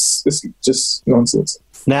 because it's just nonsense.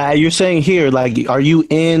 Now, you're saying here, like, are you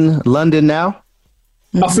in London now?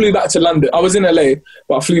 I flew back to London. I was in LA,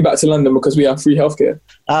 but I flew back to London because we have free healthcare.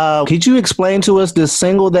 Could you explain to us this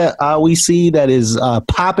single that we see that is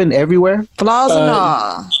popping everywhere? Flaws and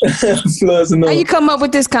all. Flaws and all. How you come up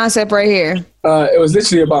with this concept right here? It was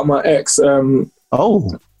literally about my ex. All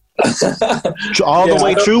the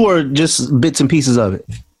way true, or just bits and pieces of it?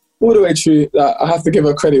 All the way true. I have to give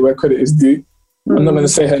her credit where credit is due. I'm not going to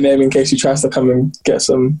say her name in case she tries to come and get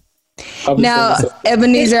some. Now,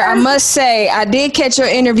 Ebenezer, I must say, I did catch your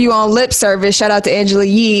interview on Lip Service. Shout out to Angela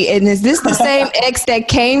Yee. And is this the same ex that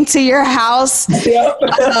came to your house? Yeah.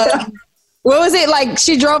 What was it like?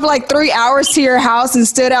 She drove like 3 hours to your house and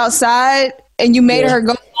stood outside, and you made her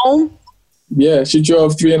go home? Yeah, she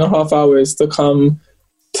drove 3.5 hours to come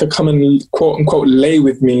and quote unquote lay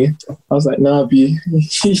with me. I was like, nah, B,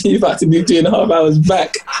 you about to do 3.5 hours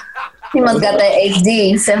back. He must got that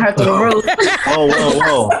HD, sent her to the roof.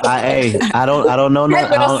 Whoa. I don't know.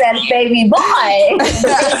 That girl said, baby boy.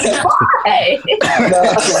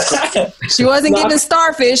 She wasn't getting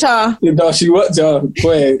starfish, huh? No, she was,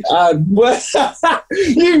 boy.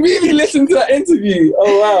 You really listened to that interview.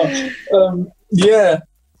 Oh, wow. Yeah,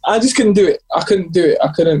 I just couldn't do it. I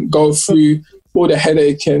couldn't go through all the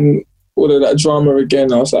headache and all of that drama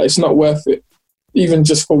again. I was like, it's not worth it. Even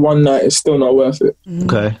just for one night, it's still not worth it.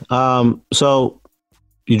 Okay. So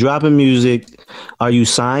you dropping music. Are you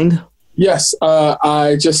signed? Yes.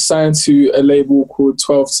 I just signed to a label called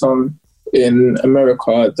 12 Tongue in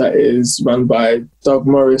America that is run by Doug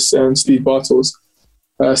Morris and Steve Bartles.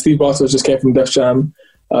 Steve Bartles just came from Def Jam.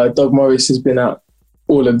 Doug Morris has been at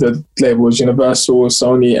all of the labels, Universal,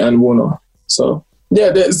 Sony, and Warner. So, yeah,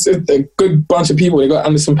 there's a good bunch of people. They got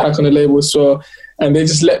Anderson .Paak on the label as well. And they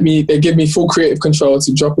just they give me full creative control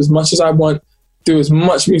to drop as much as I want, do as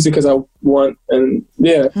much music as I want. And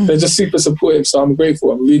yeah, they're just super supportive. So I'm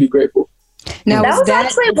grateful. I'm really grateful. Now, that was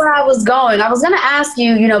actually where I was going. I was going to ask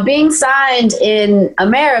you, being signed in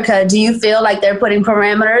America, do you feel like they're putting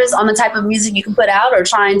parameters on the type of music you can put out, or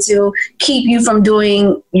trying to keep you from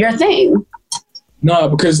doing your thing? No,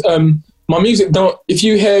 because my music if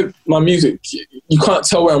you hear my music, you can't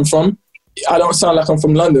tell where I'm from. I don't sound like I'm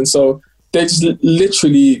from London. So they just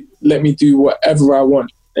literally let me do whatever I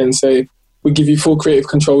want and say, we give you full creative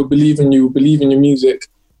control, believe in you, believe in your music.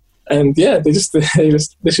 And yeah, they just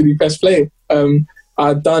literally press play.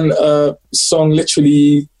 I done a song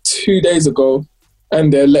literally 2 days ago,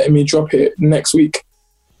 and they're letting me drop it next week.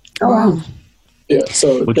 Oh, wow. Yeah,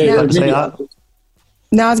 so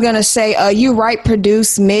Now I was going to say, you write,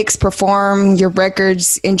 produce, mix, perform your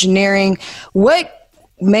records, engineering. What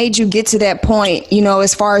made you get to that point,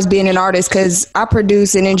 as far as being an artist? Because I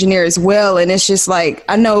produce and engineer as well. And it's just like,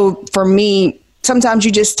 I know for me, sometimes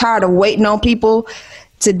you're just tired of waiting on people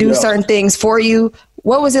to do certain things for you.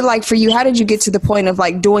 What was it like for you? How did you get to the point of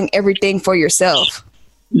like doing everything for yourself?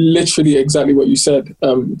 Literally exactly what you said.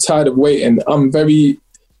 Tired of waiting.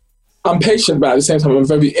 I'm patient, but at the same time, I'm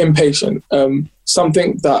very impatient.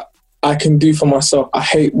 Something that I can do for myself. I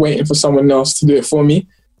hate waiting for someone else to do it for me.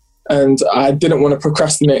 And I didn't want to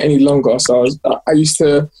procrastinate any longer. So I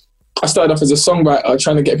started off as a songwriter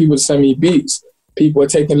trying to get people to send me beats. People were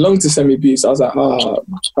taking long to send me beats. I was like,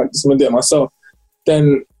 I'm just going to do it myself.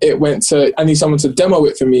 Then it went to, I need someone to demo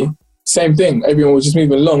it for me. Same thing. Everyone was just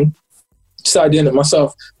moving along. Started doing it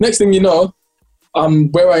myself. Next thing you know,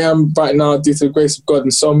 I'm where I am right now due to the grace of God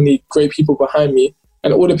and so many great people behind me.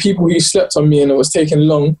 And all the people who slept on me and it was taking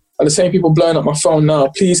long are the same people blowing up my phone now.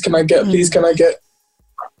 Please, can I get? Please, can I get?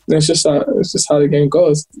 And it's just how the game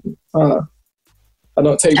goes. I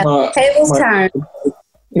don't take my tables turn.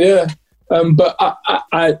 Yeah, but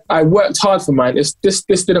I worked hard for mine. This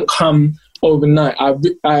didn't come overnight.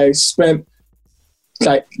 I spent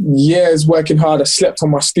like years working hard. I slept on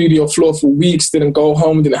my studio floor for weeks. Didn't go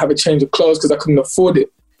home. Didn't have a change of clothes because I couldn't afford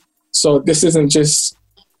it. So this isn't just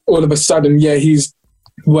all of a sudden. Yeah, he's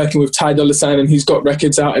working with Ty Dolla $ign and he's got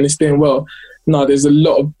records out and it's doing well. No, there's a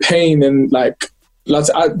lot of pain and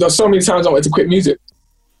there's so many times I wanted to quit music.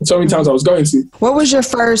 So many times I was going to. What was your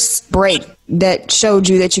first break that showed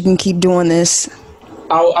you that you can keep doing this?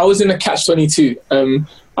 I was in a catch-22.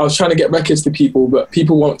 I was trying to get records to people, but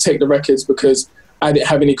people won't take the records because I didn't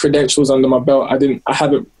have any credentials under my belt. I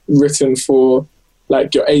haven't written for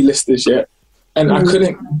like your A-listers yet. And I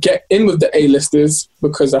couldn't get in with the A-listers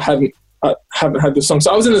because I haven't had the song.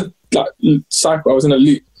 So I was in a cycle, I was in a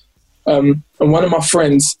loop. And one of my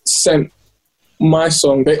friends sent my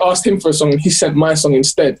song. They asked him for a song and he sent my song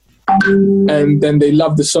instead. And then they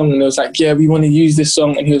loved the song and they was like, yeah, we want to use this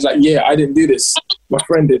song. And he was like, yeah, I didn't do this. My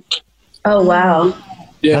friend did. Oh, wow.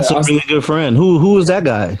 Yeah, that's a really good friend. Who was that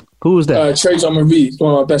guy? Who was that? Trezor Marie,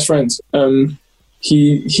 one of my best friends.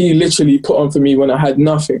 He literally put on for me when I had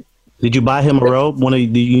nothing. Did you buy him a robe? You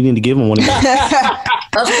need to give him one of these.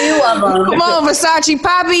 A few of them. Come on, Versace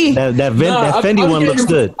Poppy. That Fendi one looks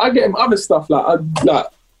good. I get him other stuff like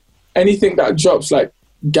anything that drops, like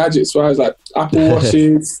gadgets, where I was like Apple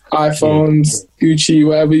Watches, iPhones, Gucci,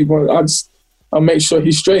 whatever you want. I'll make sure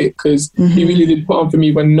he's straight because he really did put on for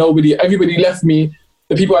me when everybody left me.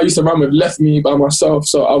 The people I used to run with left me by myself.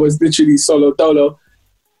 So I was literally solo dolo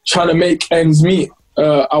trying to make ends meet.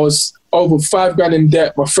 I was over $5,000 in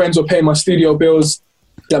debt. My friends were paying my studio bills,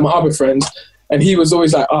 like my other friends. And he was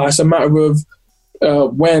always like, oh, it's a matter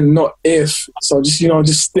of when, not if. So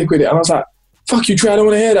just stick with it. And I was like, fuck you, Trey, I don't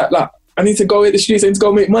want to hear that. Like, I need to go hit the streets, I need to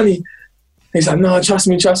go make money. And he's like, no, trust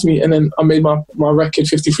me. And then I made my record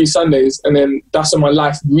 53 Sundays. And then that's when my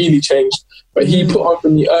life really changed. But he put on for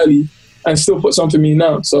me early and still puts on for me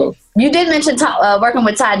now. So you did mention working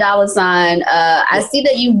with Ty Dolla $ign. I see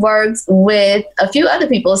that you worked with a few other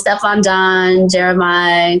people, Stefan John,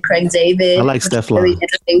 Jeremiah, Craig David. I like Stefan. Really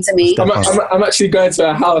interesting to me. I'm actually going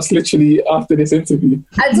to a house literally after this interview.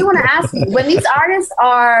 I do want to ask you, when these artists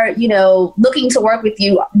are, looking to work with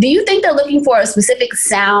you, do you think they're looking for a specific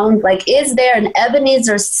sound? Like, is there an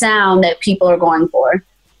Ebenezer sound that people are going for?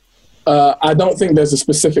 I don't think there's a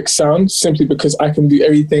specific sound, simply because I can do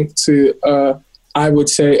everything to, I would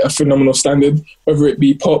say, a phenomenal standard, whether it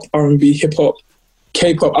be pop, R&B, hip-hop,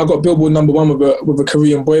 K-pop. I got Billboard #1 with a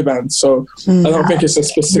Korean boy band, so I don't think it's a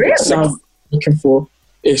specific sound I'm looking for.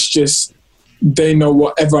 It's just they know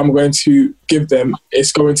whatever I'm going to give them,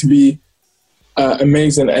 it's going to be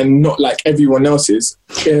amazing and not like everyone else's.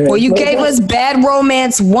 Well, you gave us Bad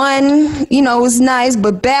Romance 1, it was nice,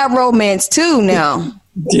 but Bad Romance 2 now.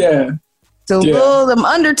 Yeah. So little them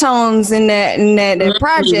undertones in that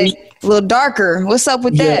project, a little darker. What's up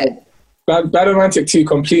with that? Bad Romantic 2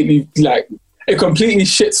 completely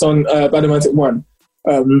shits on Bad Romantic 1.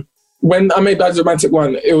 When I made Bad Romantic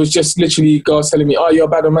 1, it was just literally girls telling me, oh, you're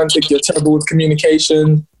bad romantic, you're terrible with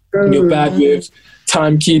communication, you're bad with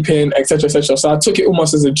timekeeping, etc., etc. So I took it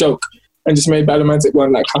almost as a joke and just made Bad Romantic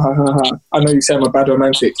 1 like, ha, ha, ha, ha. I know you say I'm a bad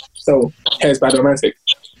romantic, so here's Bad Romantic.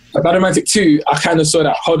 Bad Romantic 2, I kind of saw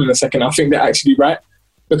that, hold on a second, I think they're actually right,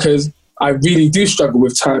 because I really do struggle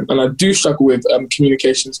with time and I do struggle with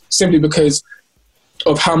communications, simply because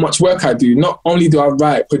of how much work I do. Not only do I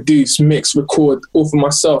write, produce, mix, record, all for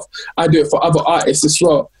myself, I do it for other artists as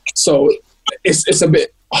well. So it's a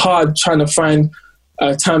bit hard trying to find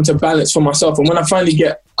time to balance for myself. And when I finally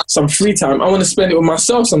get some free time, I want to spend it with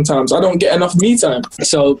myself sometimes. I don't get enough me time.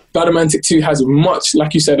 So Bad Romantic 2 has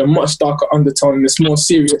like you said, a much darker undertone and it's more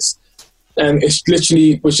serious. And it's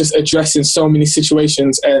literally was just addressing so many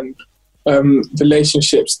situations and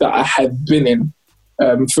relationships that I had been in.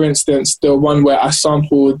 For instance, the one where I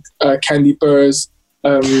sampled Kandi Burrugh's.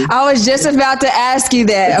 I was just about to ask you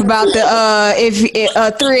that about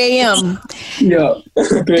the 3 a.m. Yeah.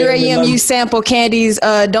 3 a.m. you sample Kandi's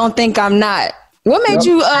Don't Think I'm Not. What made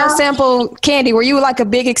you sample Kandi? Were you like a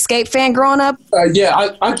big Escape fan growing up?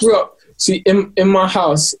 Yeah, I grew up. See, in my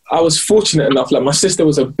house, I was fortunate enough. Like my sister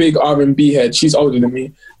was a big R&B head. She's older than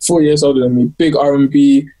me, 4 years older than me. Big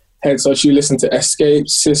R&B head. So she listened to Escape,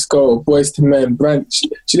 Cisco, Boyz II Men, Brand.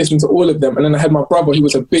 She listened to all of them. And then I had my brother, he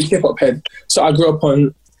was a big hip hop head. So I grew up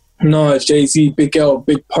on Nas, Jay-Z, Big L,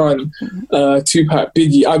 Big Pun, Tupac,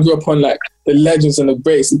 Biggie. I grew up on like the legends and the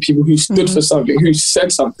greats and people who stood for something, who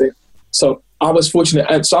said something. So I was fortunate.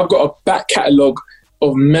 And so I've got a back catalogue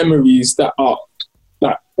of memories that are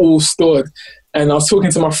all stored. And I was talking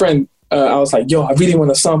to my friend, I was like, yo, I really want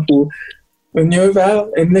to sample when you're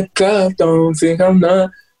out in the club, don't think I'm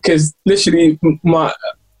not. Because literally,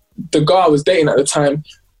 the girl I was dating at the time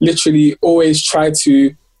literally always tried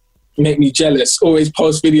to make me jealous. Always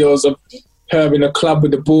post videos of her in a club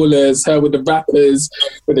with the ballers, her with the rappers,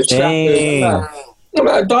 with the trappers. I'm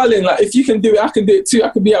like, darling, like if you can do it, I can do it too. I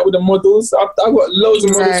can be out with the models. I've got loads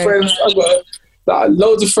of models friends. I've got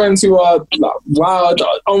loads of friends who are like wild,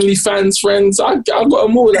 OnlyFans friends. I've got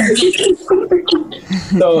them all. Like.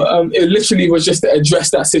 So it literally was just to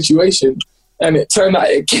address that situation. And it turned out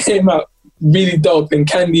it came out really dope. And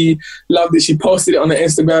Candy loved it. She posted it on her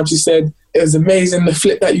Instagram. She said, it was amazing, the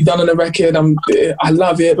flip that you've done on the record. I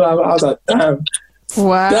love it. Blah, blah. I was like, damn.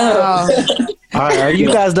 Wow. Damn. All right, are you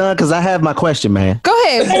guys done? Because I have my question, man. Go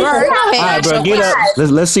ahead, bro. All right, bro, get up.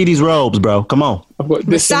 Let's see these robes, bro. Come on. I've got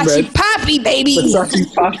this Versace Poppy, baby.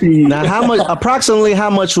 Versace Poppy. Now, approximately how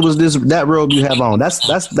much was that robe you have on?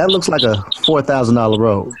 That looks like a $4,000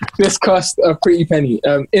 robe. This cost a pretty penny.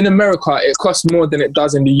 In America, it costs more than it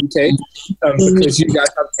does in the UK because you guys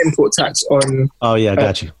have import tax on. Oh yeah, I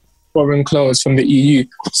got you. Foreign clothes from the EU.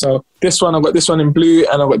 So this one, I've got this one in blue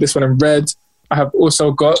and I've got this one in red. I have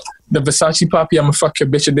also got the Versace Poppy, I'm a fuck your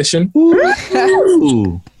bitch edition.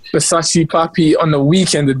 Ooh. Versace Poppy on the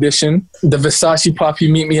weekend edition. The Versace Poppy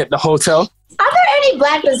meet me at the hotel. Are there any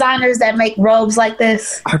black designers that make robes like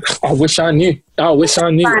this? I wish I knew. We're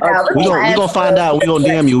gonna find out. We're gonna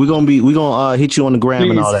DM you. We're gonna hit you on the gram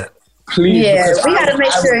and all that. Please. Yeah, we gotta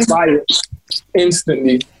make sure. Buy it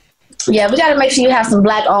instantly. Yeah, we got to make sure you have some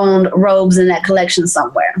black-owned robes in that collection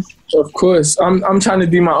somewhere. Of course. I'm trying to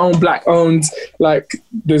do my own black-owned like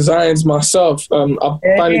designs myself. I've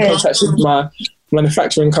finally contacted my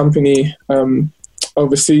manufacturing company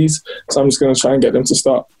overseas, so I'm just going to try and get them to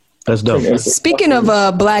start. That's dope. Speaking of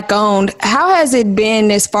black-owned, how has it been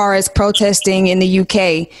as far as protesting in the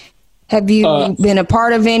UK? Have you been a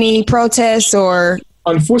part of any protests or...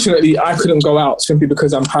 Unfortunately, I couldn't go out simply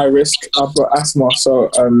because I'm high risk. I've got asthma, so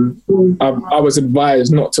I was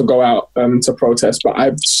advised not to go out to protest, but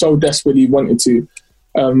I so desperately wanted to.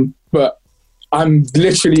 But I'm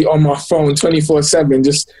literally on my phone 24/7,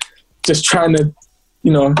 just trying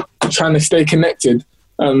to stay connected.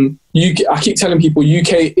 I keep telling people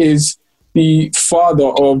UK is the father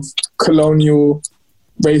of colonial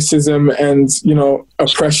racism and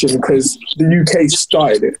oppression because the UK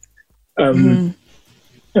started it.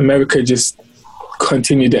 America just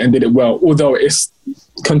continued it and did it well, although it's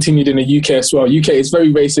continued in the UK as well. UK is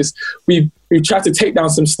very racist. We've tried to take down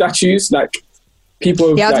some statues, like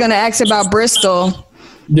people. Yeah, I was going to ask about Bristol.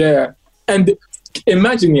 Yeah, and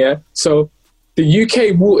imagine, so the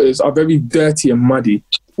UK waters are very dirty and muddy.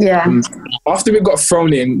 Yeah. After it got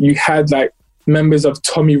thrown in, you had like members of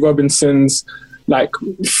Tommy Robinson's like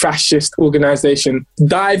fascist organization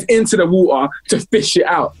dive into the water to fish it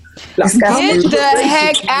out. Like, get the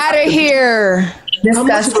heck out of here.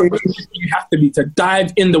 Disgusting. You have to be to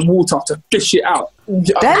dive in the water to fish it out.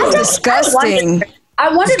 That is disgusting.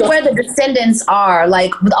 I wondered where the descendants are.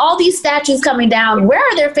 Like, with all these statues coming down, where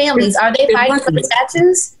are their families? Are they fighting for the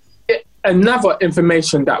statues? Another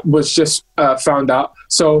information that was just found out.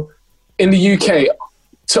 So, in the UK,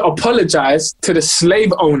 to apologize to the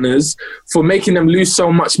slave owners for making them lose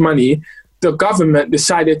so much money, the government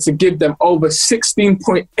decided to give them over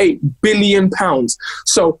 £16.8 billion.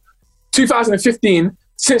 So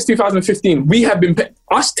since 2015, we have been,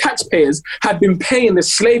 us taxpayers have been paying the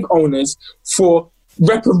slave owners for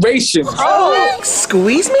reparations. Oh,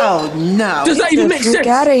 squeeze me? Oh, no. Does that even make sense? Get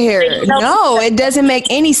out of here. No, it doesn't make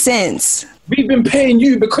any sense. We've been paying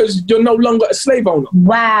you because you're no longer a slave owner.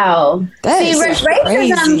 Wow. That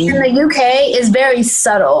racism in the UK is very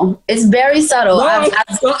subtle. It's very subtle.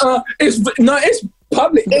 It's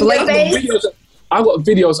public. I got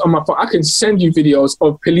videos on my phone. I can send you videos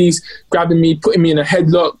of police grabbing me, putting me in a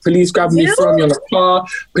headlock, police grabbing me, throwing me on a car,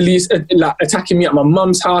 police attacking me at my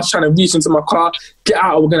mum's house, trying to reach into my car, get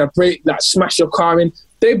out, or we're going to smash your car in.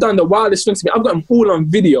 They've done the wildest things to me. I've got them all on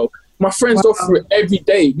video. My friends go through it every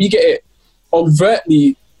day. We get it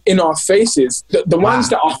overtly in our faces. The ones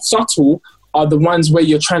that are subtle are the ones where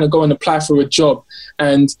you're trying to go and apply for a job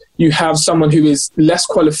and you have someone who is less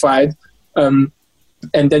qualified,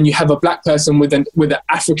 and then you have a black person with an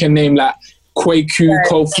African name like Kwaku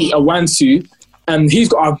Kofi Awansu, and he's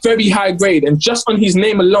got a very high grade, and just on his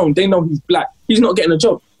name alone they know he's black. He's not getting a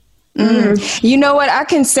job. You know what? I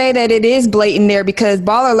can say that it is blatant there because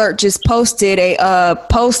Baller Alert just posted a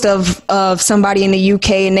post of somebody in the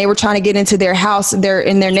UK, and they were trying to get into their house, in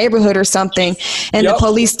their neighborhood or something, and the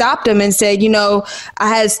police stopped them and said, I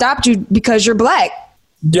had stopped you because you're black.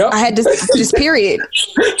 Yep. I had this period.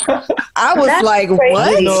 I was That's like, crazy. what? I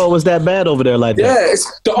didn't know it was that bad over there like that. Yeah,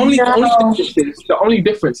 it's the only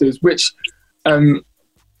difference is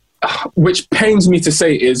which pains me to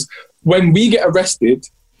say is when we get arrested,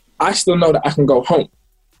 I still know that I can go home.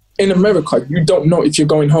 In America, you don't know if you're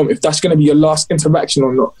going home, if that's going to be your last interaction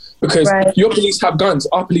or not, because your police have guns,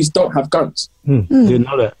 our police don't have guns. Didn't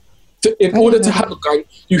know that. In order to have a gun,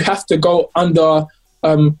 you have to go under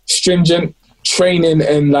stringent training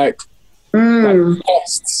and like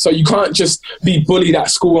tests. So you can't just be bullied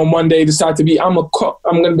at school and one day decide to be, I'm a cop,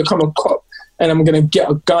 I'm going to become a cop and I'm going to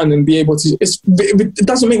get a gun and be able to, it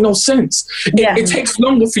doesn't make no sense. It takes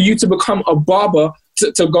longer for you to become a barber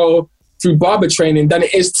to go through barber training than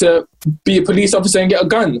it is to be a police officer and get a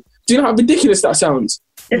gun. Do you know how ridiculous that sounds?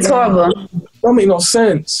 It's horrible. Don't make no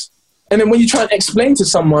sense. And then when you try and explain to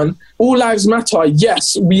someone, all lives matter,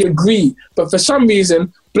 yes, we agree. But for some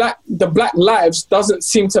reason, the black lives doesn't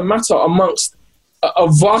seem to matter amongst a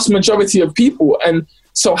vast majority of people. And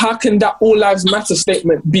so how can that all lives matter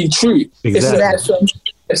statement be true? Exactly.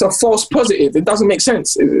 It's a false positive. It doesn't make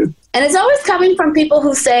sense. And it's always coming from people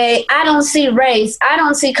who say, I don't see race, I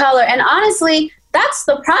don't see color. And honestly, that's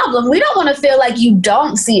the problem. We don't want to feel like you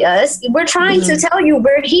don't see us. We're trying to tell you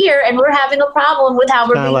we're here and we're having a problem with how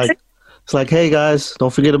we're being treated. It's like, hey guys,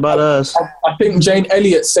 don't forget about us. I think Jane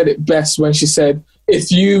Elliott said it best when she said,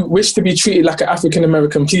 if you wish to be treated like an African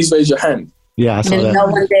American, please raise your hand. Yeah, I saw that. No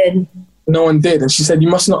one did. No one did. And she said, you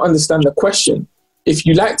must not understand the question. If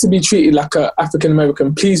you like to be treated like an African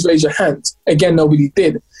American, please raise your hand. Again, nobody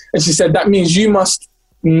did. And she said, that means you must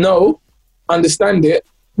know, understand it,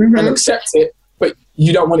 and accept it, but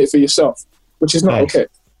you don't want it for yourself, which is not okay.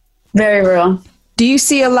 Very real. Do you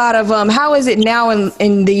see a lot of, how is it now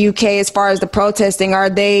in the UK as far as the protesting?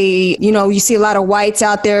 Are they, you see a lot of whites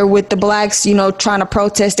out there with the blacks, trying to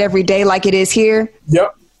protest every day like it is here?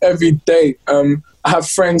 Yep, every day. I have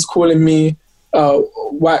friends calling me,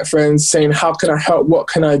 white friends saying, how can I help? What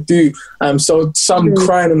can I do? So some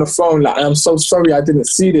crying on the phone, like, I'm so sorry I didn't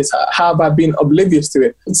see this. How have I been oblivious to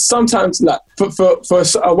it? Sometimes, like, for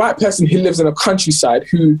a white person who lives in a countryside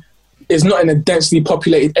who is not in a densely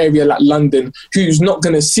populated area like London, who's not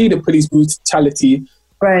going to see the police brutality,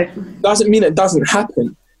 doesn't mean it doesn't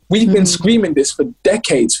happen. We've been screaming this for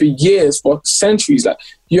decades, for years, for centuries. Like,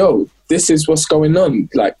 yo, this is what's going on.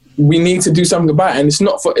 Like, we need to do something about it. And it's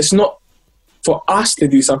not for us to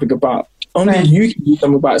do something about it. Only you can do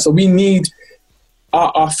something about it. So we need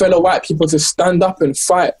our fellow white people to stand up and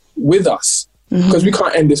fight with us, because we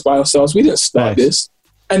can't end this by ourselves. We didn't start this.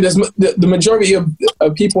 And there's the majority of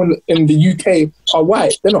people in the UK are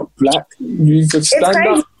white. They're not black. You could stand it's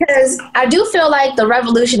crazy up. Because I do feel like the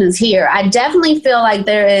revolution is here. I definitely feel like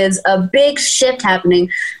there is a big shift happening.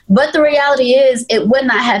 But the reality is it would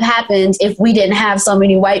not have happened if we didn't have so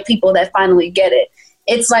many white people that finally get it.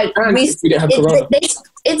 It's like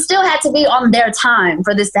it still had to be on their time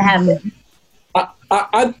for this to happen.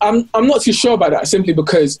 I'm not too sure about that, simply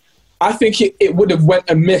because I think it would have went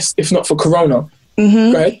amiss if not for Corona.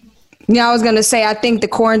 Right? Yeah, I was going to say, I think the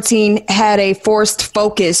quarantine had a forced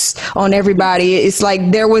focus on everybody. It's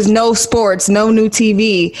like there was no sports, no new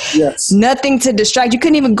TV, nothing to distract. You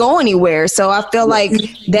couldn't even go anywhere. So I feel like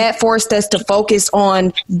that forced us to focus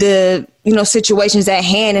on the, situations at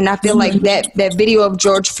hand. And I feel like that video of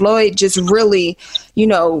George Floyd just really,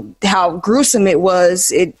 how gruesome it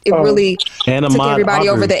was. It really took everybody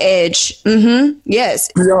over the edge.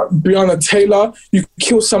 Yes. Breonna Taylor, you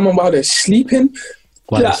kill someone while they're sleeping.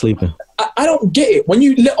 While they're sleeping. I don't get it. When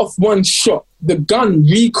you let off one shot, the gun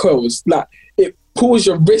recoils, like it pulls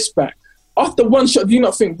your wrist back. After one shot, do you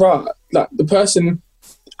not think, like the person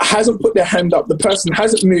hasn't put their hand up, the person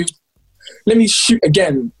hasn't moved, let me shoot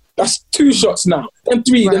again. That's 2 shots now, then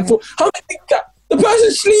 3, then 4. How do you think that? The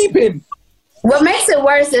person's sleeping. What makes it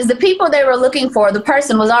worse is the people they were looking for, the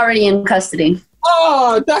person was already in custody.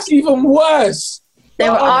 Oh, that's even worse. They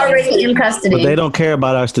were already in custody. But they don't care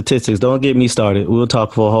about our statistics. Don't get me started. We'll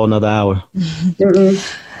talk for a whole nother hour.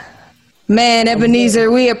 Man, Ebenezer,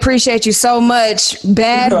 we appreciate you so much.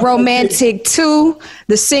 Bad Romantic 2,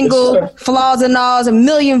 the single, Flaws and Alls, 1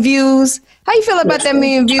 million views. How you feel about that 1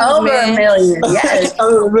 million views, Over man? 1 million, yes.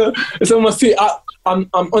 It's almost, I'm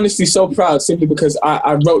honestly so proud, simply because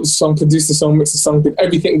I wrote the song, produced the song, mixed the song, did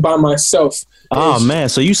everything by myself. Oh, man.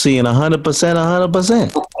 So you seeing 100%,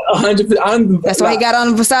 100%. 100%. That's why he got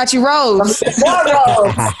on the Versace Rose.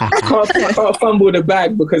 I can't fumble the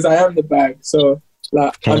bag because I am the bag. So,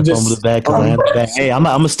 like, Can't fumble the bag because I am the bag. Hey, I'm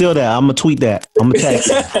going to steal that. I'm going to tweet that. I'm going to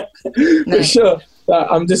tag it. For sure.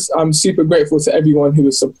 I'm super grateful to everyone who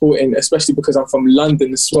is supporting, especially because I'm from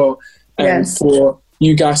London as well. And for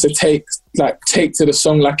you guys to take to the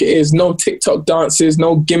song like it is. No TikTok dances,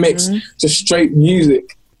 no gimmicks, just straight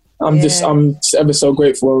music. I'm just ever so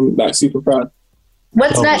grateful. I'm like super proud.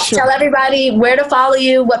 What's next? Sure. Tell everybody where to follow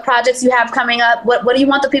you, what projects you have coming up. What do you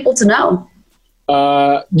want the people to know?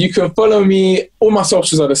 You can follow me. All my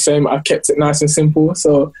socials are the same. I kept it nice and simple.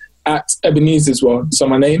 So at Ebenezer's World. So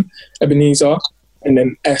my name, Ebenezer, and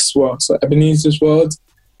then S World. So Ebenezer's World.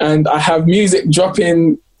 And I have music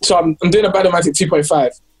dropping. So I'm doing a Badamantic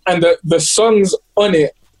 2.5. And the songs on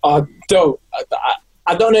it are dope.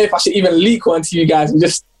 I don't know if I should even leak one to you guys.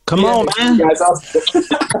 Just come on, man.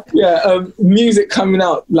 Music coming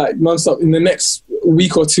out like nonstop. In the next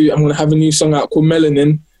week or two, I'm going to have a new song out called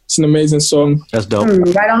Melanin. It's an amazing song. That's dope.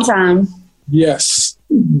 Right on time. Yes.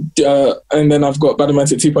 And then I've got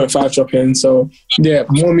Badamantic 2.5 dropping. So, yeah,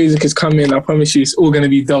 more music is coming. I promise you, it's all going to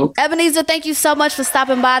be dope. Ebenezer, thank you so much for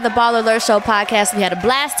stopping by the Baller Alert Show podcast. We had a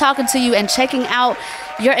blast talking to you and checking out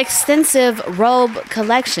your extensive robe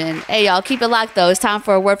collection. Hey, y'all, keep it locked, though. It's time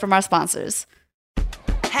for a word from our sponsors.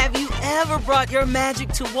 Have you ever brought your magic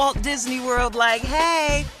to Walt Disney World like,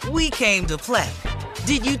 hey, we came to play?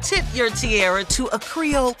 Did you tip your tiara to a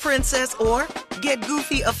Creole princess or get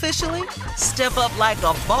goofy officially? Step up like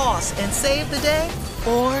a boss and save the day?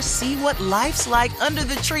 Or see what life's like under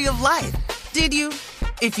the tree of life? Did you?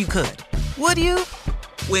 If you could. Would you?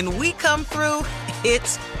 When we come through,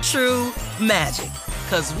 it's true magic.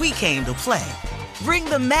 'Cause we came to play. Bring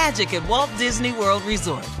the magic at Walt Disney World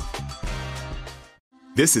Resort.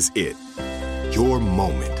 This is it. Your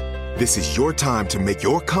moment. This is your time to make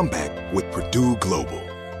your comeback with Purdue Global.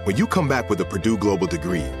 When you come back with a Purdue Global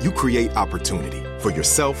degree, you create opportunity for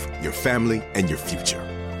yourself, your family, and your future.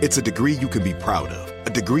 It's a degree you can be proud of, a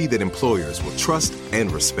degree that employers will trust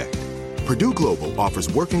and respect. Purdue Global offers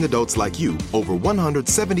working adults like you over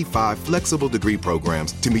 175 flexible degree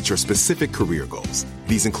programs to meet your specific career goals.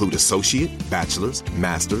 These include associate, bachelor's,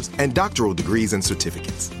 master's, and doctoral degrees and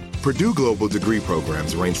certificates. Purdue Global degree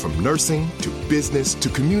programs range from nursing to business to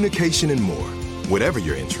communication and more. Whatever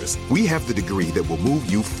your interest, we have the degree that will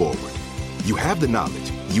move you forward. You have the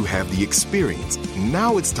knowledge, you have the experience.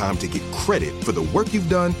 Now it's time to get credit for the work you've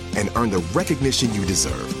done and earn the recognition you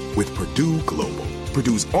deserve with Purdue Global,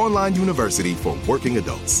 Purdue's online university for working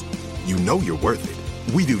adults. You know you're worth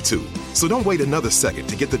it. We do too. So don't wait another second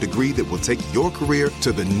to get the degree that will take your career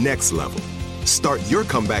to the next level. Start your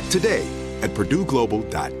comeback today at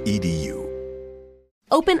purdueglobal.edu.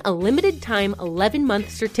 Open a limited-time 11-month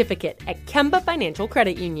certificate at Kemba Financial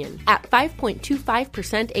Credit Union. At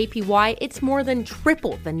 5.25% APY, it's more than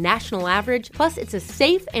triple the national average, plus it's a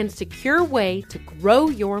safe and secure way to grow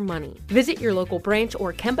your money. Visit your local branch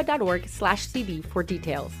or kemba.org/CD for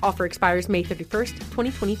details. Offer expires May 31st,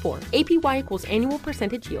 2024. APY equals annual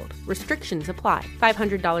percentage yield. Restrictions apply.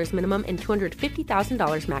 $500 minimum and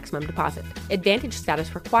 $250,000 maximum deposit. Advantage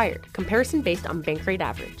status required. Comparison based on bank rate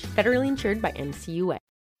average. Federally insured by NCUA.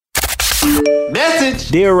 Message.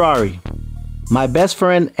 Dear Rari, my best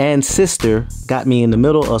friend and sister got me in the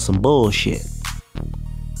middle of some bullshit.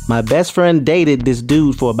 My best friend dated this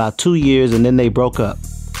dude for about 2 years and then they broke up.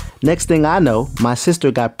 Next thing I know, my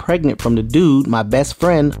sister got pregnant from the dude my best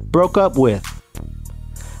friend broke up with.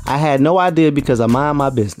 I had no idea because I mind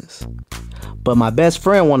my business. But my best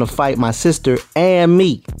friend want to fight my sister and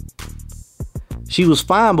me. She was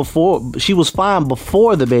fine before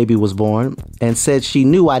the baby was born and said she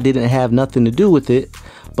knew I didn't have nothing to do with it.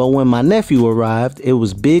 But when my nephew arrived, it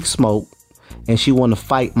was big smoke and she wanted to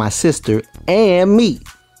fight my sister and me.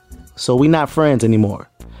 So we not friends anymore.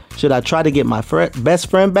 Should I try to get my best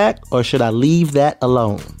friend back or should I leave that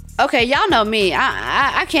alone? Okay, y'all know me.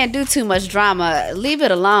 I can't do too much drama. Leave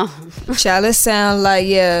it alone. Child, it sound like,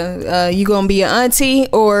 you gonna be an auntie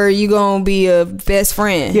or you gonna be a best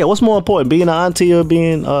friend? Yeah, what's more important, being an auntie or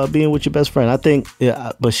being with your best friend? I think,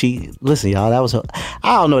 but listen, y'all, that was I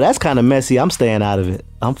don't know, that's kind of messy. I'm staying out of it.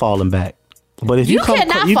 I'm falling back. But if you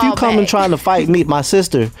come and trying to fight my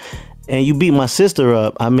sister, and you beat my sister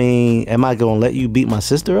up, I mean, am I gonna let you beat my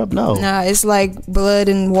sister up? No. Nah, it's like blood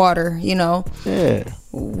and water, you know. Yeah.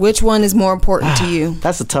 Which one is more important to you?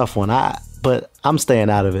 That's a tough one. But I'm staying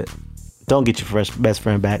out of it. Don't get your best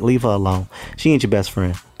friend back. Leave her alone. She ain't your best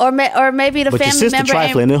friend. Or maybe the family member. But your sister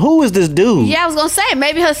trifling. And who is this dude? Yeah, I was gonna say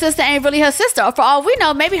maybe her sister ain't really her sister. Or for all we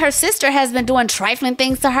know, maybe her sister has been doing trifling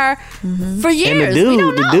things to her for years. And we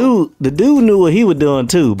don't know. the dude knew what he was doing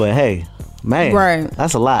too. But hey, man, right?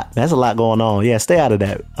 That's a lot. That's a lot going on. Yeah, stay out of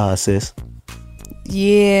that, sis.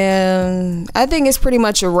 Yeah, I think it's pretty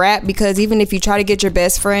much a wrap because even if you try to get your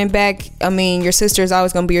best friend back, I mean, your sister is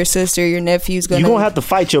always going to be your sister. Your nephew's going to... You're going to have to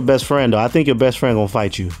fight your best friend, though. I think your best friend going to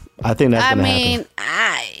fight you. I think that's going to happen.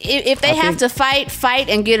 I if they have to fight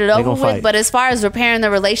and get it over with. But as far as repairing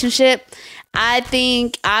the relationship, I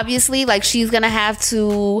think obviously like she's gonna have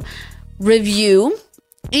to review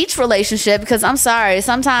each relationship, because I'm sorry,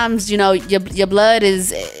 sometimes, you know, your blood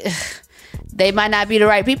is, they might not be the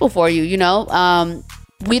right people for you, you know.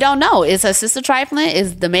 We don't know. Is her sister trifling?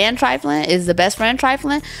 Is the man trifling? Is the best friend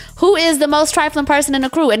trifling? Who is the most trifling person in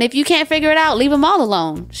the crew? And if you can't figure it out, leave them all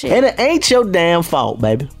alone. Shit. And it ain't your damn fault,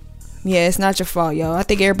 baby. Yeah, it's not your fault, yo. I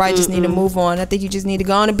think everybody just need to move on. I think you just need to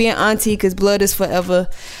go on and be an auntie, because blood is forever.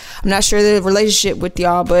 I'm not sure the relationship with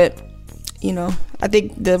y'all, but, you know, I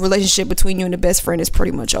think the relationship between you and the best friend is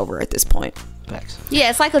pretty much over at this point. Thanks.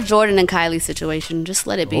 Yeah, it's like a Jordan and Kylie situation. Just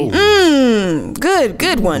let it be.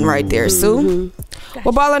 Good one right there, Sue.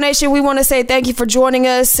 Well, Baller Nation, we want to say thank you for joining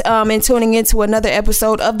us and tuning into another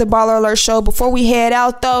episode of the Baller Alert Show. Before we head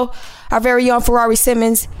out, though, our very own Ferrari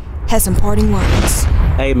Simmons has some parting words.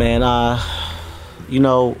 Hey, man, you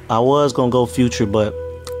know, I was going to go Future, but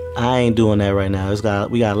I ain't doing that right now.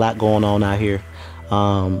 We got a lot going on out here.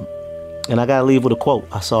 And I got to leave with a quote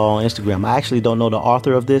I saw on Instagram. I actually don't know the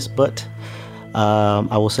author of this, but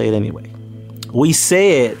I will say it anyway. We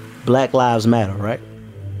said Black Lives Matter, right?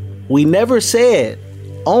 We never said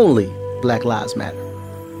only Black Lives Matter.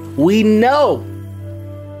 We know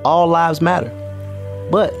all lives matter,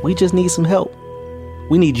 but we just need some help.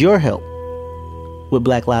 We need your help with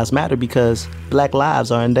Black Lives Matter, because Black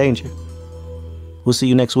lives are in danger. We'll see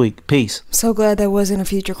you next week. Peace. So glad that wasn't a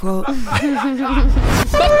Future quote. Baller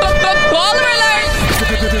Alert!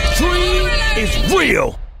 The dream is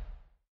real.